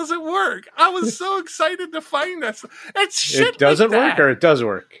that doesn't work. I was so excited to find that. It's shit It doesn't like work, or it does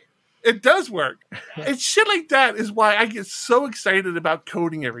work? It does work. It's shit like that is why I get so excited about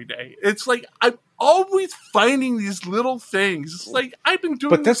coding every day. It's like I'm always finding these little things. It's like I've been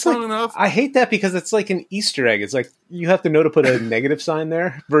doing this long enough. I hate that because it's like an Easter egg. It's like you have to know to put a negative sign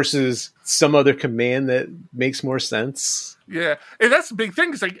there versus some other command that makes more sense. Yeah, and that's the big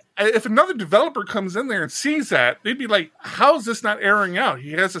thing. It's like if another developer comes in there and sees that, they'd be like, "How is this not erroring out?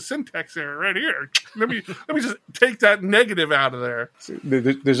 He has a syntax error right here. Let me just take that negative out of there."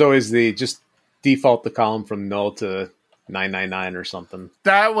 There's always the just default the column from null to 999 or something.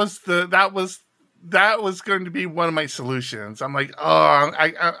 That was going to be one of my solutions. I'm like, oh,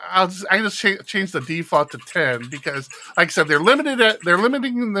 I just change the default to 10 because, like I said, they're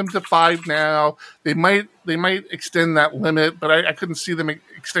limiting them to 5 now. They might extend that limit, but I couldn't see them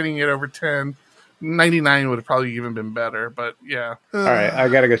extending it over 10. 99 would have probably even been better, but yeah. All right, I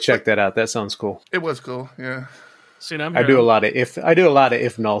gotta go check that out. That sounds cool. It was cool, yeah. See, now I do a lot of if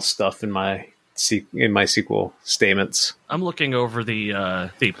null stuff in my SQL statements. I'm looking over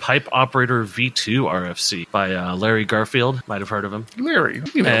the Pipe Operator V2 RFC by Larry Garfield. Might have heard of him. Larry,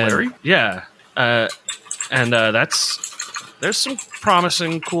 you know Larry. Yeah, there's some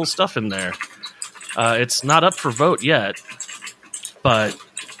promising, cool stuff in there. It's not up for vote yet, but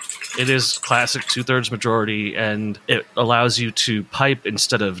it is classic 2/3 majority, and it allows you to pipe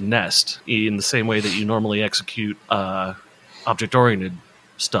instead of nest in the same way that you normally execute object-oriented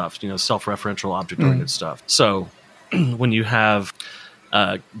stuff, self-referential object-oriented stuff. So when you have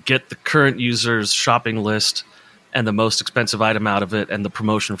get the current user's shopping list and the most expensive item out of it and the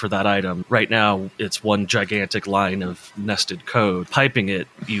promotion for that item, right now it's one gigantic line of nested code. Piping it,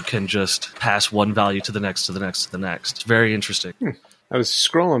 you can just pass one value to the next, to the next, to the next. It's very interesting. I was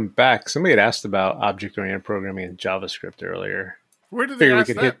scrolling back. Somebody had asked about object-oriented programming in JavaScript earlier. Where did they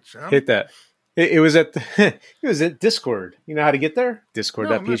ask that, hit that? It was at Discord. You know how to get there?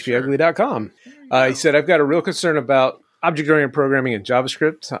 Discord.phpugly.com. He said, I've got a real concern about object-oriented programming in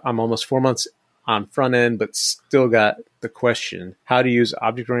JavaScript. I'm almost 4 months on front end, but still got the question, how to use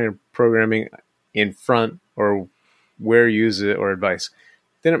object-oriented programming in front, or where use it, or advice.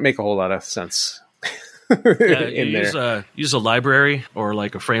 Didn't make a whole lot of sense. Use a library or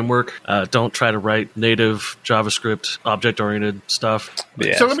like a framework. Don't try to write native JavaScript object-oriented stuff.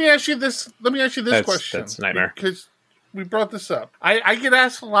 Yeah. So let me ask you this question. That's a nightmare. Because we brought this up. I get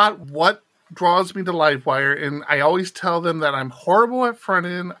asked a lot what draws me to Livewire, and I always tell them that I'm horrible at front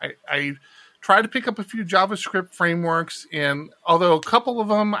end. I try to pick up a few JavaScript frameworks, and although a couple of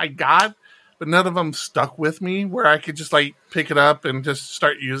them I got, but none of them stuck with me where I could just like pick it up and just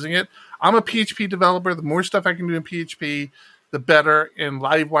start using it. I'm a PHP developer. The more stuff I can do in PHP, the better, and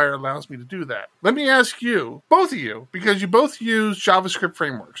Livewire allows me to do that. Let me ask you, both of you, because you both use JavaScript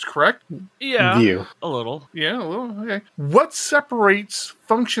frameworks, correct? Yeah, You. a little. Yeah, a little, okay. What separates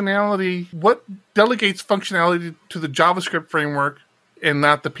functionality, what delegates functionality to the JavaScript framework and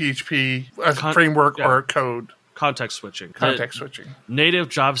not the PHP framework or code? Context switching. Context switching. Native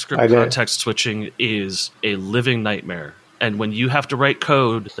JavaScript context switching is a living nightmare. And when you have to write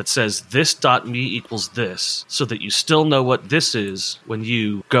code that says this dot me equals this, so that you still know what this is when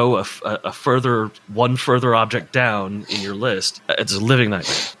you go one further object down in your list, it's a living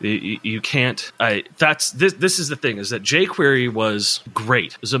nightmare. You can't. This is the thing: is that jQuery was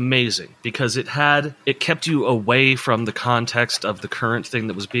great, it was amazing because it kept you away from the context of the current thing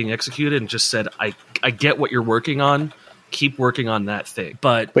that was being executed and just said, I get what you're working on. Keep working on that thing.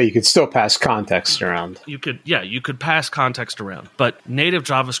 But you could still pass context around. You could pass context around. But native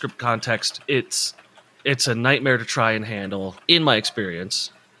JavaScript context, it's a nightmare to try and handle, in my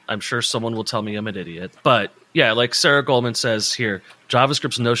experience. I'm sure someone will tell me I'm an idiot. But yeah, like Sarah Goldman says here,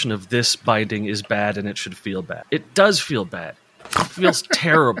 JavaScript's notion of this binding is bad and it should feel bad. It does feel bad. It feels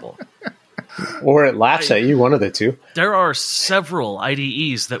terrible. Or it laughs at you, one of the two. There are several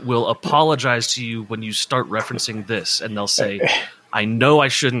IDEs that will apologize to you when you start referencing this, and they'll say, I know I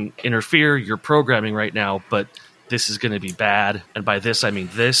shouldn't interfere, you're programming right now, but this is going to be bad. And by this, I mean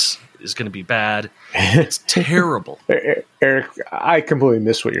this is going to be bad. It's terrible. Eric, I completely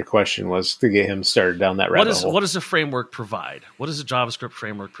missed what your question was to get him started down that rabbit hole. What does a framework provide? What does a JavaScript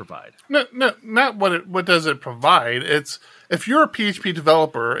framework provide? No, not what does it provide. It's if you're a PHP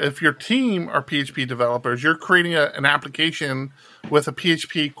developer, if your team are PHP developers, you're creating an application with a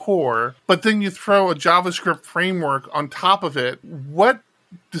PHP core, but then you throw a JavaScript framework on top of it. What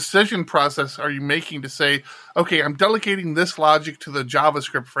decision process are you making to say, okay, I'm delegating this logic to the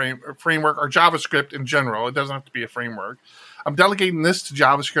JavaScript framework or JavaScript in general? It doesn't have to be a framework. I'm delegating this to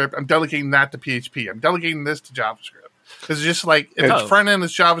JavaScript. I'm delegating that to PHP. I'm delegating this to JavaScript. It's just like if it's front end,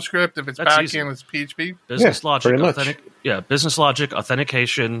 it's JavaScript. If it's back end, it's PHP. Business logic,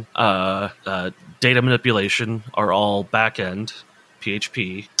 authentication, data manipulation are all back end.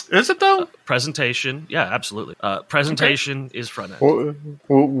 PHP. Is it though? Presentation. Yeah, absolutely. Presentation is front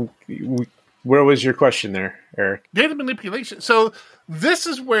end. Where was your question there, Eric? Data manipulation. So this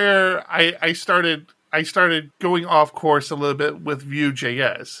is where I started going off course a little bit with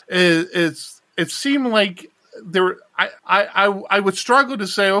Vue.js. It seemed like I would struggle to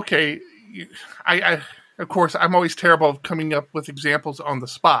say, okay, of course, I'm always terrible at coming up with examples on the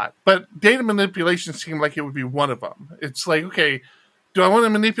spot, but data manipulation seemed like it would be one of them. It's like, okay, do I want to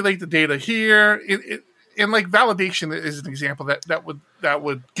manipulate the data here? And like validation is an example that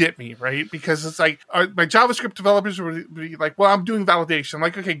would get me, right? Because it's like my JavaScript developers would be like, well, I'm doing validation. I'm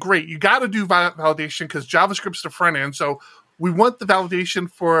like, okay, great. You got to do validation because JavaScript's the front end. So we want the validation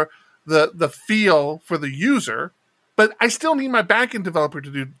for the feel for the user, but I still need my backend developer to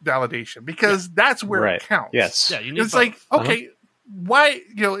do validation because that's where it counts. Yes. Yeah, you need it's like, okay, why,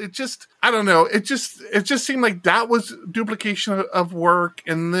 it just, I don't know. It just seemed like that was duplication of work.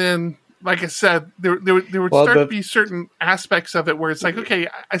 And then, like I said, there would start to be certain aspects of it where it's like, okay,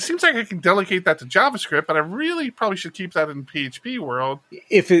 it seems like I can delegate that to JavaScript, but I really probably should keep that in PHP world.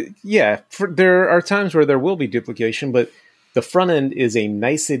 There are times where there will be duplication, but the front end is a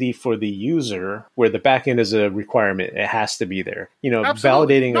nicety for the user, where the back end is a requirement. It has to be there.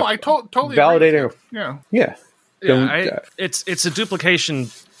 Absolutely. Validating. No, I totally validating. Yeah. It's a duplication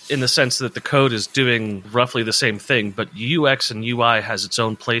in the sense that the code is doing roughly the same thing, but UX and UI has its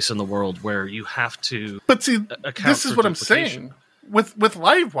own place in the world where you have to. But see, this is what I'm saying. With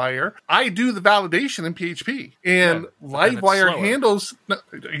Livewire, I do the validation in PHP, and Livewire handles.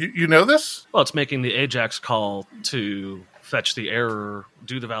 You know this? Well, it's making the AJAX call to fetch the error,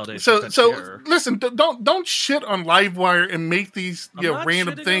 do the validation. So listen, don't shit on Livewire and make these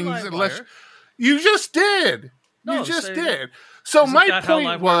random things unless you just did. You just did. So my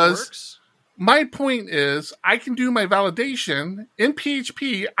point is, I can do my validation in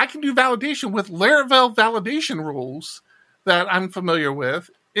PHP. I can do validation with Laravel validation rules that I'm familiar with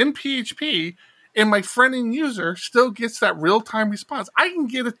in PHP, and my front-end user still gets that real-time response. I can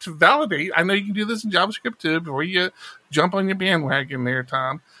get it to validate. I know you can do this in JavaScript too, before you jump on your bandwagon there,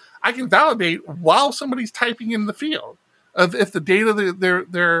 Tom. I can validate while somebody's typing in the field. of if the data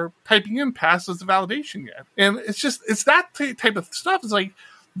they're typing in passes the validation yet. And it's that type of stuff. It's like,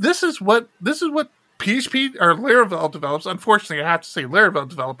 this is what PHP or Laravel develops. Unfortunately, I have to say Laravel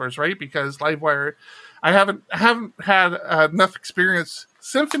developers, right? Because Livewire, I haven't had enough experience.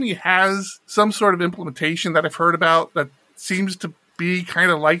 Symfony has some sort of implementation that I've heard about that seems to be kind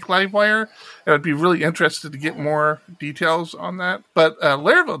of like Livewire, and I'd be really interested to get more details on that. But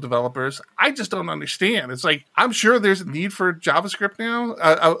Laravel developers, I just don't understand. It's like, I'm sure there's a need for JavaScript now,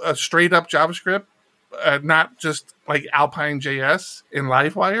 a straight up JavaScript, not just like Alpine JS in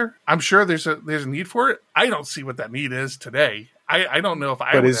Livewire. I'm sure there's a need for it. I don't see what that need is today. I don't know if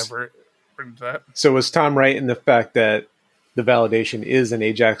I would ever bring that. So was Tom right in the fact that the validation is an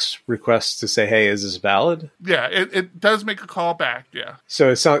AJAX request to say, hey, is this valid? Yeah, it does make a call back, yeah.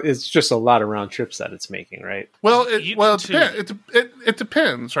 So it's just a lot of round trips that it's making, right? Well, it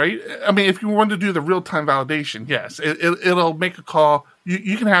depends, right? I mean, if you want to do the real-time validation, yes, it'll make a call.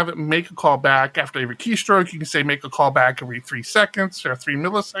 You can have it make a call back after every keystroke. You can say make a call back every 3 seconds or 3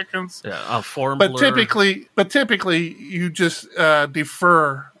 milliseconds. Yeah, a form but blur. typically, you just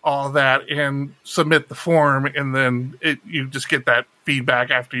defer all that and submit the form, and then you just get that feedback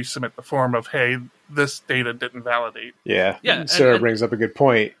after you submit the form of, hey, this data didn't validate. Yeah. Sarah brings up a good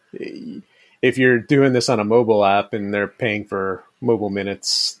point. If you're doing this on a mobile app and they're paying for mobile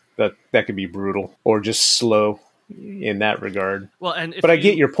minutes, that could be brutal or just slow in that regard. Well, but I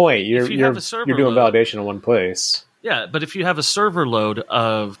get your point. You're doing load, validation in one place. Yeah, but if you have a server load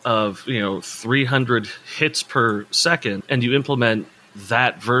of 300 hits per second and you implement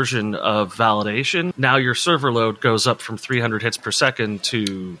that version of validation, now your server load goes up from 300 hits per second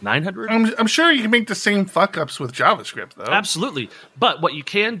to 900. I'm sure you can make the same fuck ups with JavaScript, though. Absolutely. But what you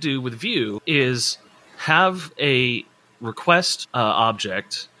can do with Vue is have a request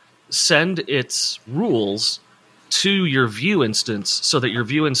object send its rules to your Vue instance so that your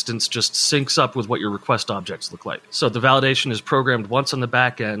Vue instance just syncs up with what your request objects look like. So the validation is programmed once on the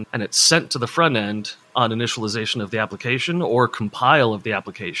back end and it's sent to the front end on initialization of the application or compile of the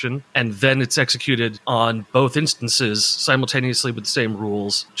application, and then it's executed on both instances simultaneously with the same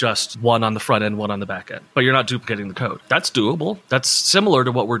rules, just one on the front end, one on the back end. But you're not duplicating the code. That's doable. That's similar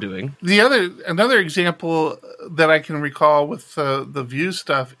to what we're doing. Another example that I can recall with the Vue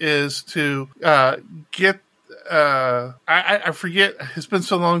stuff is to get I forget, it's been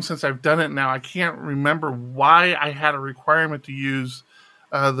so long since I've done it now, I can't remember why I had a requirement to use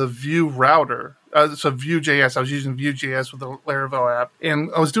the Vue router. So Vue.js, I was using Vue.js with the Laravel app, and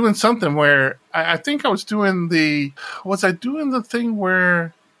I was doing something where I think I was doing the thing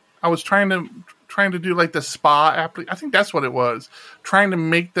where I was trying to do like the spa app. I think that's what it was. Trying to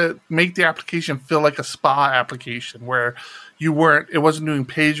make the application feel like a spa application where it wasn't doing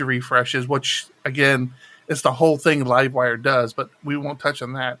page refreshes, which again, it's the whole thing Livewire does, but we won't touch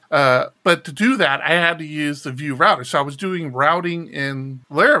on that. But to do that, I had to use the Vue router. So I was doing routing in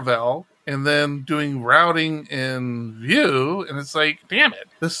Laravel and then doing routing in Vue, and it's like, damn it,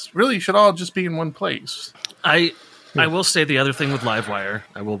 this really should all just be in one place. I will say the other thing with Livewire,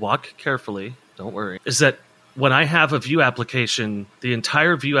 I will walk carefully, don't worry, is that when I have a Vue application, the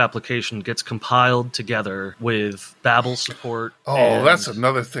entire Vue application gets compiled together with Babel support. Oh, that's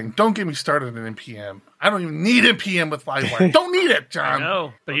another thing. Don't get me started in NPM. I don't even need NPM with Livewire. Don't need it, John. I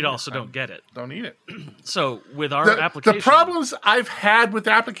know, but you also don't get it. Don't need it. So with our application... The problems I've had with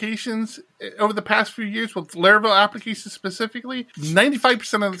applications over the past few years, with Laravel applications specifically,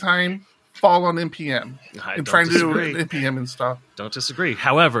 95% of the time fall on NPM. And trying to do NPM and stuff. Don't disagree.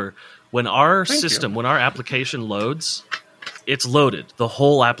 However, when our when our application loads, it's loaded. The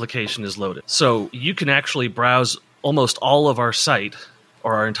whole application is loaded. So you can actually browse almost all of our site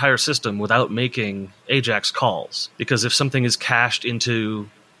or our entire system without making AJAX calls. Because if something is cached into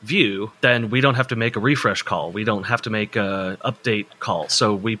Vue, then we don't have to make a refresh call. We don't have to make a update call.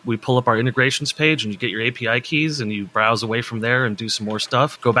 So we pull up our integrations page and you get your API keys and you browse away from there and do some more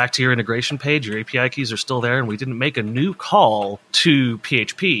stuff. Go back to your integration page. Your API keys are still there, and we didn't make a new call to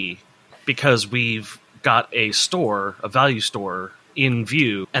PHP because we've got a value store in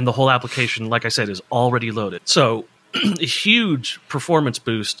Vue, and the whole application, like I said, is already loaded. So a huge performance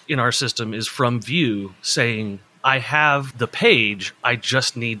boost in our system is from Vue saying, I have the page, I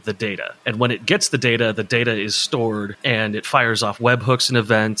just need the data. And when it gets the data is stored, and it fires off webhooks and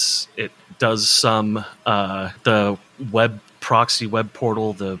events. It does some, the web proxy, web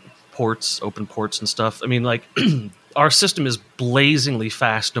portal, the ports, open ports and stuff. I mean, like, our system is blazingly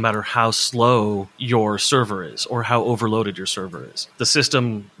fast no matter how slow your server is or how overloaded your server is. The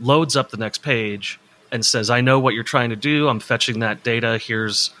system loads up the next page and says, I know what you're trying to do. I'm fetching that data.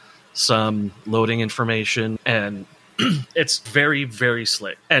 Here's some loading information, and It's very, very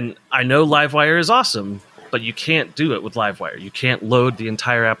slick. And I know Livewire is awesome, but you can't do it with Livewire. You can't load the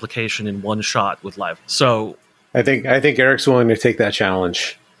entire application in one shot with Live. So I think Eric's willing to take that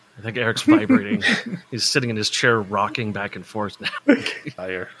challenge. I think Eric's vibrating. He's sitting in his chair, rocking back and forth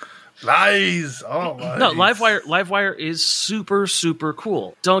now. Lies. Oh, lies. No, Livewire is super, super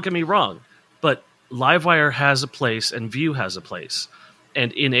cool. Don't get me wrong, but Livewire has a place and Vue has a place.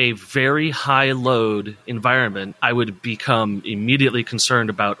 And in a very high load environment, I would become immediately concerned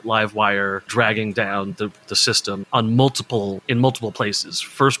about Livewire dragging down the system in multiple places.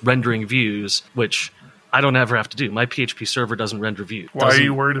 First, rendering views, which I don't ever have to do. My PHP server doesn't render view. Why are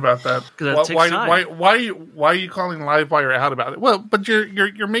you worried about that? Because that takes time. Why are you calling Livewire out about it? Well, but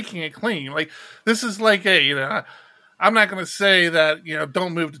you're making a claim. Like, this is like I'm not going to say that,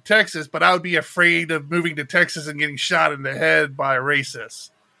 don't move to Texas, but I would be afraid of moving to Texas and getting shot in the head by a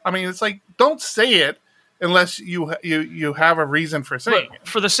racist. I mean, it's like, don't say it unless you have a reason for saying it.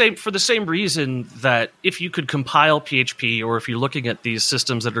 For the same reason that if you could compile PHP, or if you're looking at these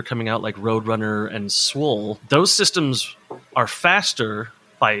systems that are coming out like Roadrunner and Swoll, those systems are faster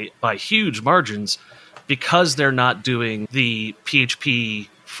by huge margins because they're not doing the PHP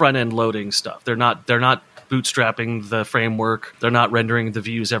front end loading stuff. They're not bootstrapping the framework. They're not rendering the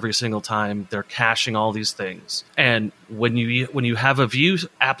views every single time. They're caching all these things. And when you have a Vue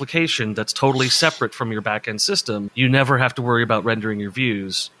application that's totally separate from your backend system, you never have to worry about rendering your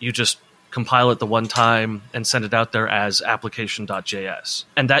views. You just compile it the one time and send it out there as application.js.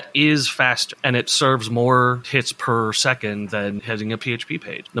 And that is faster, and it serves more hits per second than hitting a PHP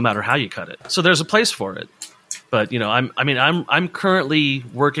page, no matter how you cut it. So there's a place for it. But I'm currently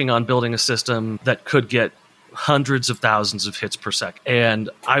working on building a system that could get hundreds of thousands of hits per second, and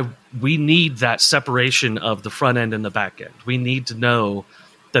we need that separation of the front end and the back end. We need to know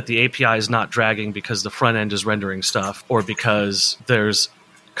that the API is not dragging because the front end is rendering stuff, or because there's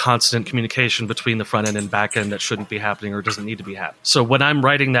constant communication between the front end and back end that shouldn't be happening or doesn't need to be happening. So when I'm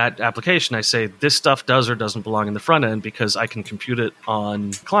writing that application, I say this stuff does or doesn't belong in the front end because I can compute it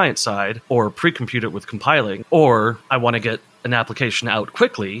on client side or pre-compute it with compiling, or I want to get an application out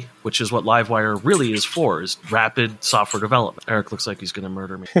quickly, which is what Livewire really is for, is rapid software development. Eric looks like he's going to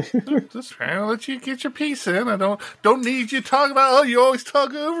murder me. Just trying to let you get your piece in. I don't need you to talk about, you always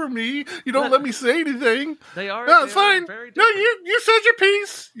talk over me. You don't let me say anything. They are. No, it's fine. No, you said your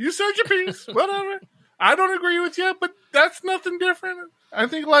piece. You said your piece. Whatever. I don't agree with you, but that's nothing different. I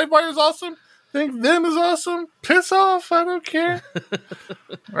think Livewire is awesome. I think them is awesome. Piss off. I don't care.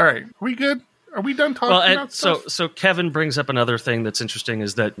 All right. We good? Are we done talking about stuff? So Kevin brings up another thing that's interesting,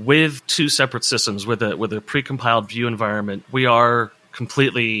 is that with two separate systems, with a precompiled Vue environment, we are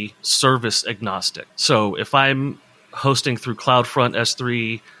completely service agnostic. So if I'm hosting through CloudFront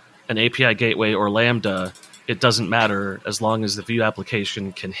S3, an API gateway, or Lambda, it doesn't matter as long as the Vue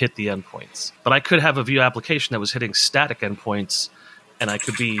application can hit the endpoints. But I could have a Vue application that was hitting static endpoints, and I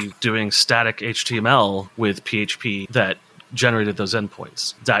could be doing static HTML with PHP that generated those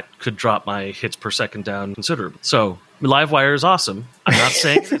endpoints. That could drop my hits per second down considerably. So Livewire is awesome. I'm not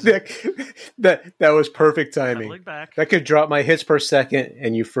saying that was perfect timing. Back. That could drop my hits per second,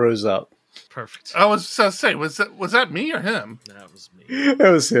 and you froze up. Perfect. I was saying, was that me or him? That was me. That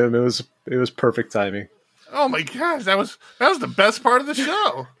was him. It was perfect timing. Oh my gosh, that was the best part of the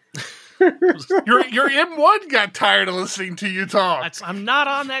show. Your M1 got tired of listening to you talk. I'm not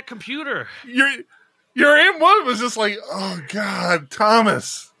on that computer. Your M1 was just like, oh God,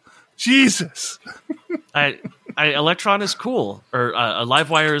 Thomas, Jesus. Electron is cool, or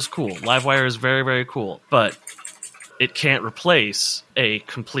Livewire is cool. Livewire is very, very cool, but it can't replace a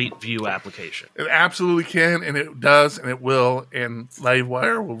complete Vue application. It absolutely can, and it does, and it will, and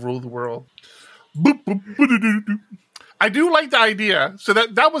Livewire will rule the world. Boop, boop, boop-a-doo-doo. I do like the idea. So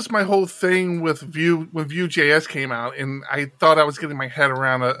that was my whole thing with Vue when Vue.js came out, and I thought I was getting my head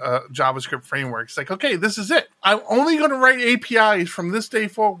around a JavaScript framework. It's like, okay, this is it. I'm only going to write APIs from this day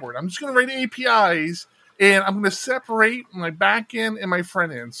forward. I'm just going to write APIs, and I'm going to separate my back end and my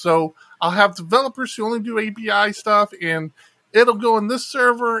front end. So I'll have developers who only do API stuff, and it'll go on this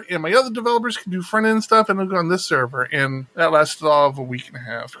server, and my other developers can do front-end stuff, and it'll go on this server. And that lasted all of a week and a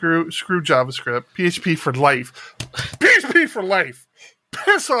half. Screw JavaScript. PHP for life. PHP for life.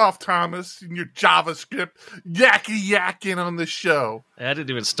 Piss off, Thomas, and your JavaScript yakking on the show. I didn't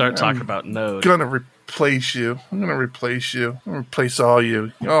even start talking about Node. I'm going to replace you. I'm going to replace all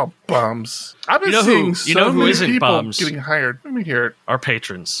you. All bums. I've been seeing so many people bums? Getting hired. Let me hear it. Our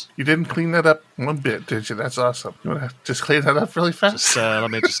patrons. You didn't clean that up one bit, did you? That's awesome. You want to just clean that up really fast? Let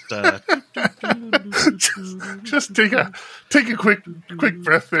me just... just take a quick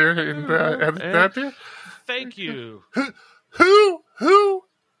breath there and edit that there. thank you Who,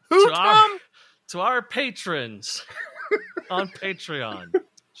 Tom? to our patrons on Patreon.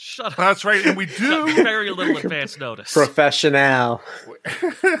 Shut up. That's right, and we Got do. very little advance notice. Professional.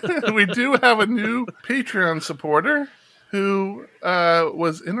 We do have a new Patreon supporter who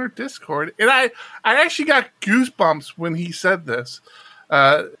was in our Discord, and I actually got goosebumps when he said this.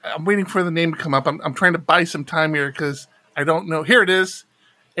 I'm waiting for the name to come up. I'm trying to buy some time here because I don't know. Here it is.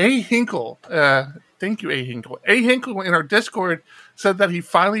 A. Hinkle. Thank you, A. Hinkle. A. Hinkle in our Discord said that he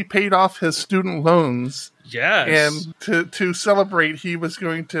finally paid off his student loans. Yes. And to celebrate, he was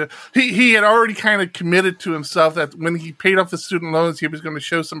going to... He had already kind of committed to himself that when he paid off the student loans, he was going to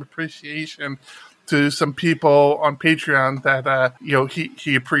show some appreciation to some people on Patreon that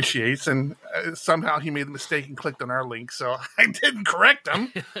he appreciates, and somehow he made the mistake and clicked on our link, so I didn't correct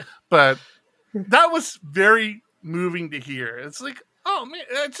him. But that was very moving to hear. It's like, oh man,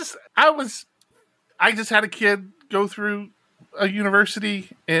 I just had a kid go through a university,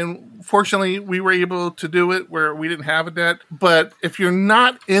 and fortunately we were able to do it where we didn't have a debt. But if you're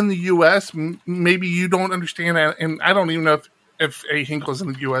not in the U.S., maybe you don't understand that, and I don't even know if A. Hinkle's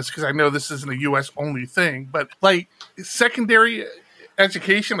in the U.S., because I know this isn't a U.S. only thing, but like secondary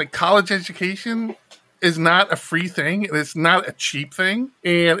education, like college education, is not a free thing, and it's not a cheap thing,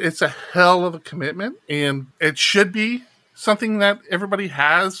 and it's a hell of a commitment, and it should be something that everybody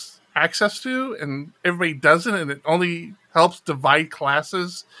has access to, and everybody doesn't, and it only helps divide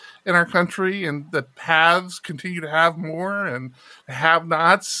classes in our country, and the haves continue to have more, and the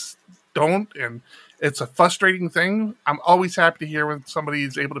have-nots don't, and it's a frustrating thing. I'm always happy to hear when somebody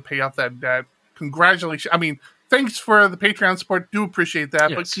is able to pay off that debt. Congratulations. I mean, thanks for the Patreon support. Do appreciate that.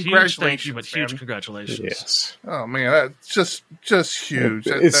 Yes, but congratulations. Huge, thank you, but huge congratulations. Yes. Oh man, that's just huge.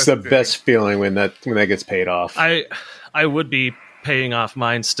 It's the best feeling when that gets paid off. I would be paying off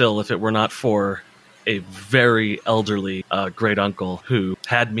mine still if it were not for a very elderly great uncle who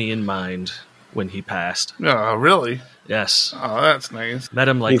had me in mind when he passed. Oh, really? Yes. Oh, that's nice. Met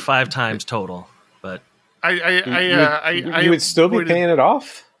him like 5 times total. But you would still be paying it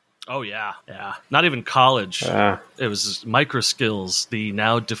off? Oh yeah. Not even college. It was Microskills, the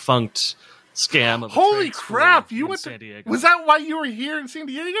now defunct scam of holy crap! You went to San Diego. Was that why you were here in San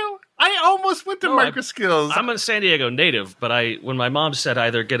Diego? I almost went to Microskills. I'm a San Diego native, but when my mom said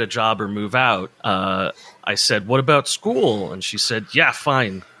either get a job or move out, I said, "What about school?" And she said, "Yeah,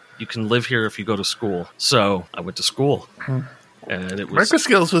 fine. You can live here if you go to school." So I went to school, and it was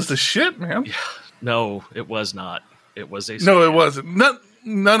Microskills was the shit, man. Yeah, no, it was not. It was a scam. No, it wasn't.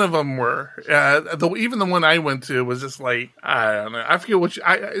 None of them were. Even the one I went to was just like, I don't know. I forget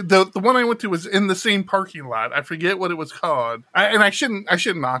the one I went to was in the same parking lot. I forget what it was called. I shouldn't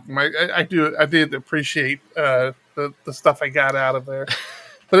knock them. I did appreciate the stuff I got out of there.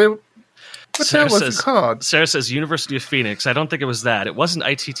 But what the hell was it called? Sarah says University of Phoenix. I don't think it was that. It wasn't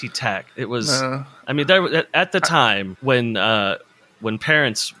ITT Tech. It was. I mean, at the time when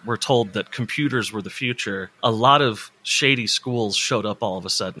parents were told that computers were the future, a lot of shady schools showed up all of a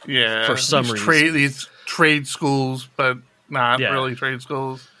sudden. Yeah, for some reason. These trade schools, but not really trade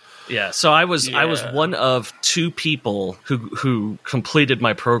schools. Yeah, so I was one of 2 people who completed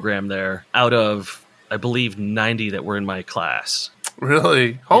my program there out of, I believe, 90 that were in my class.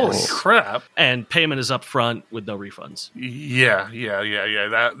 Really? Holy crap! And payment is up front with no refunds. Yeah.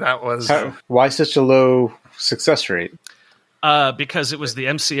 That was why such a low success rate? Because it was the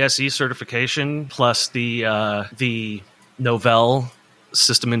MCSE certification plus the Novell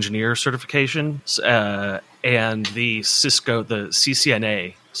system engineer certification and the Cisco, the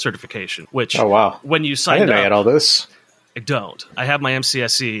CCNA certification, which when you signed up, I had all this. I don't. I have my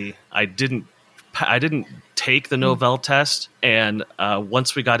MCSE. I didn't take the Novell test, and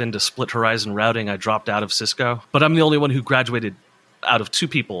once we got into split horizon routing, I dropped out of Cisco. But I'm the only one who graduated. Out of 2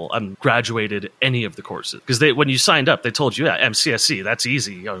 people, graduated any of the courses. Because when you signed up, they told you, yeah, MCSE, that's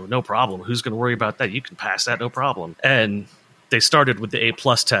easy. Oh, no problem. Who's going to worry about that? You can pass that, no problem. And they started with the A+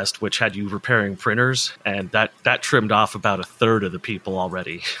 test, which had you repairing printers, and that trimmed off about 1/3 of the people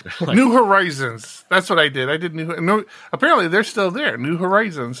already. New Horizons. That's what I did. I did New. Apparently, they're still there. New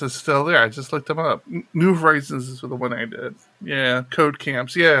Horizons is still there. I just looked them up. New Horizons is the one I did. Yeah, code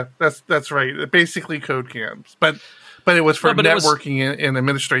camps. Yeah, that's right. Basically, code camps, but it was for networking and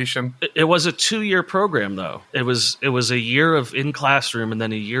administration. It was a 2-year program, though. It was a year of in classroom and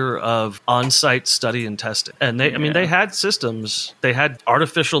then a year of on-site study and testing. And they had systems. They had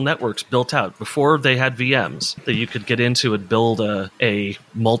artificial networks built out before they had VMs that you could get into and build a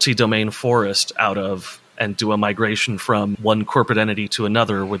multi-domain forest out of and do a migration from one corporate entity to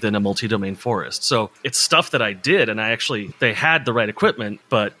another within a multi-domain forest. So it's stuff that I did, and they had the right equipment,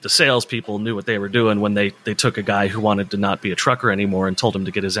 but the salespeople knew what they were doing when they took a guy who wanted to not be a trucker anymore and told him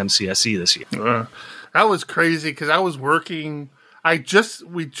to get his MCSE this year. That was crazy because I was working.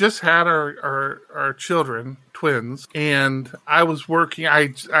 We just had our children, twins, and I was working.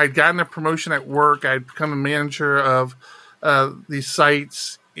 I'd gotten a promotion at work. I'd become a manager of these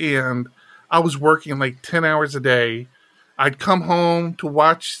sites, and I was working like 10 hours a day. I'd come home to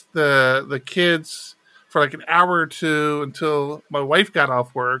watch the kids for like an hour or two until my wife got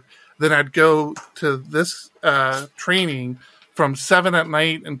off work. Then I'd go to this training from 7 at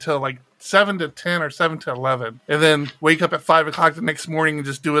night until like 7 to 10 or 7 to 11, and then wake up at 5 o'clock the next morning and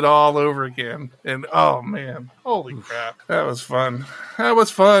just do it all over again. And oh man, holy crap, that was fun.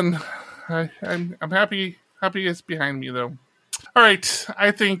 I'm happy it's behind me though. All right, I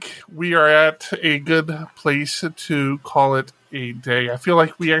think we are at a good place to call it a day. I feel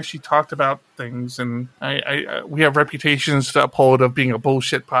like we actually talked about things, and we have reputations to uphold of being a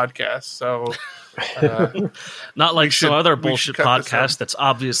bullshit podcast, so not like some other bullshit podcast that's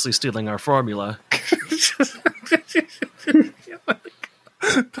obviously stealing our formula.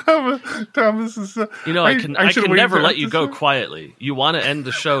 Thomas is. I can never let you go quietly. You want to end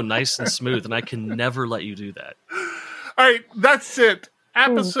the show nice and smooth, and I can never let you do that. All right, that's it.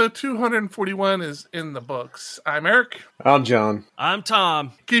 Episode 241 is in the books. I'm Eric. I'm John. I'm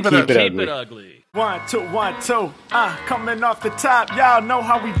Tom. Keep it ugly. 1, 2, 1, 2, coming off the top, y'all know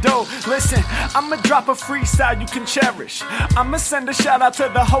how we do. Listen, I'ma drop a freestyle you can cherish. I'ma send a shout out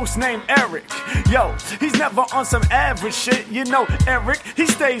to the host named Eric. Yo, he's never on some average shit. You know Eric, he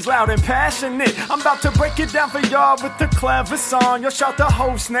stays loud and passionate. I'm about to break it down for y'all with the clever song. Yo, shout the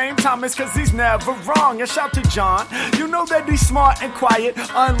host named Thomas, cause he's never wrong. Yo, shout to John, you know that he's smart and quiet,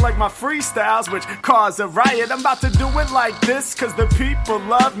 unlike my freestyles, which cause a riot. I'm about to do it like this, cause the people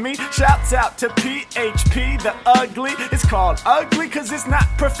love me. Shouts out to PHP, the ugly. It's called ugly cause it's not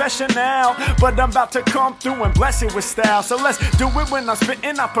professional, but I'm about to come through and bless it with style. So let's do it when I'm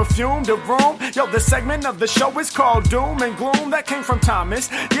spitting, I perfume the room. Yo, the segment of the show is called Doom and Gloom. That came from Thomas.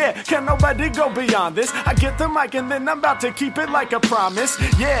 Yeah, can nobody go beyond this? I get the mic and then I'm about to keep it like a promise.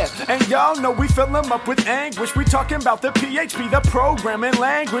 Yeah, and y'all know we fill them up with anguish. We talking about the PHP, the programming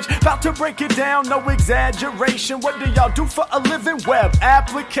language. About to break it down, no exaggeration. What do y'all do for a living? Web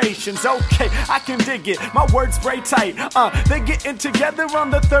applications. Okay, I can dig it, my words spray tight. They getting together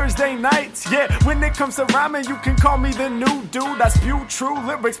on the Thursday nights. Yeah, when it comes to rhyming, you can call me the new dude. I spew true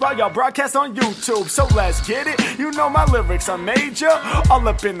lyrics while y'all broadcast on YouTube. So let's get it, you know my lyrics are major. All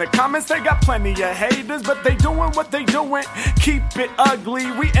up in the comments, they got plenty of haters, but they doing what they doing. Keep it ugly,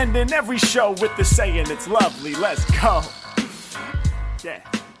 we ending every show with the saying it's lovely. Let's go. Yeah,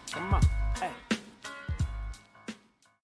 come on.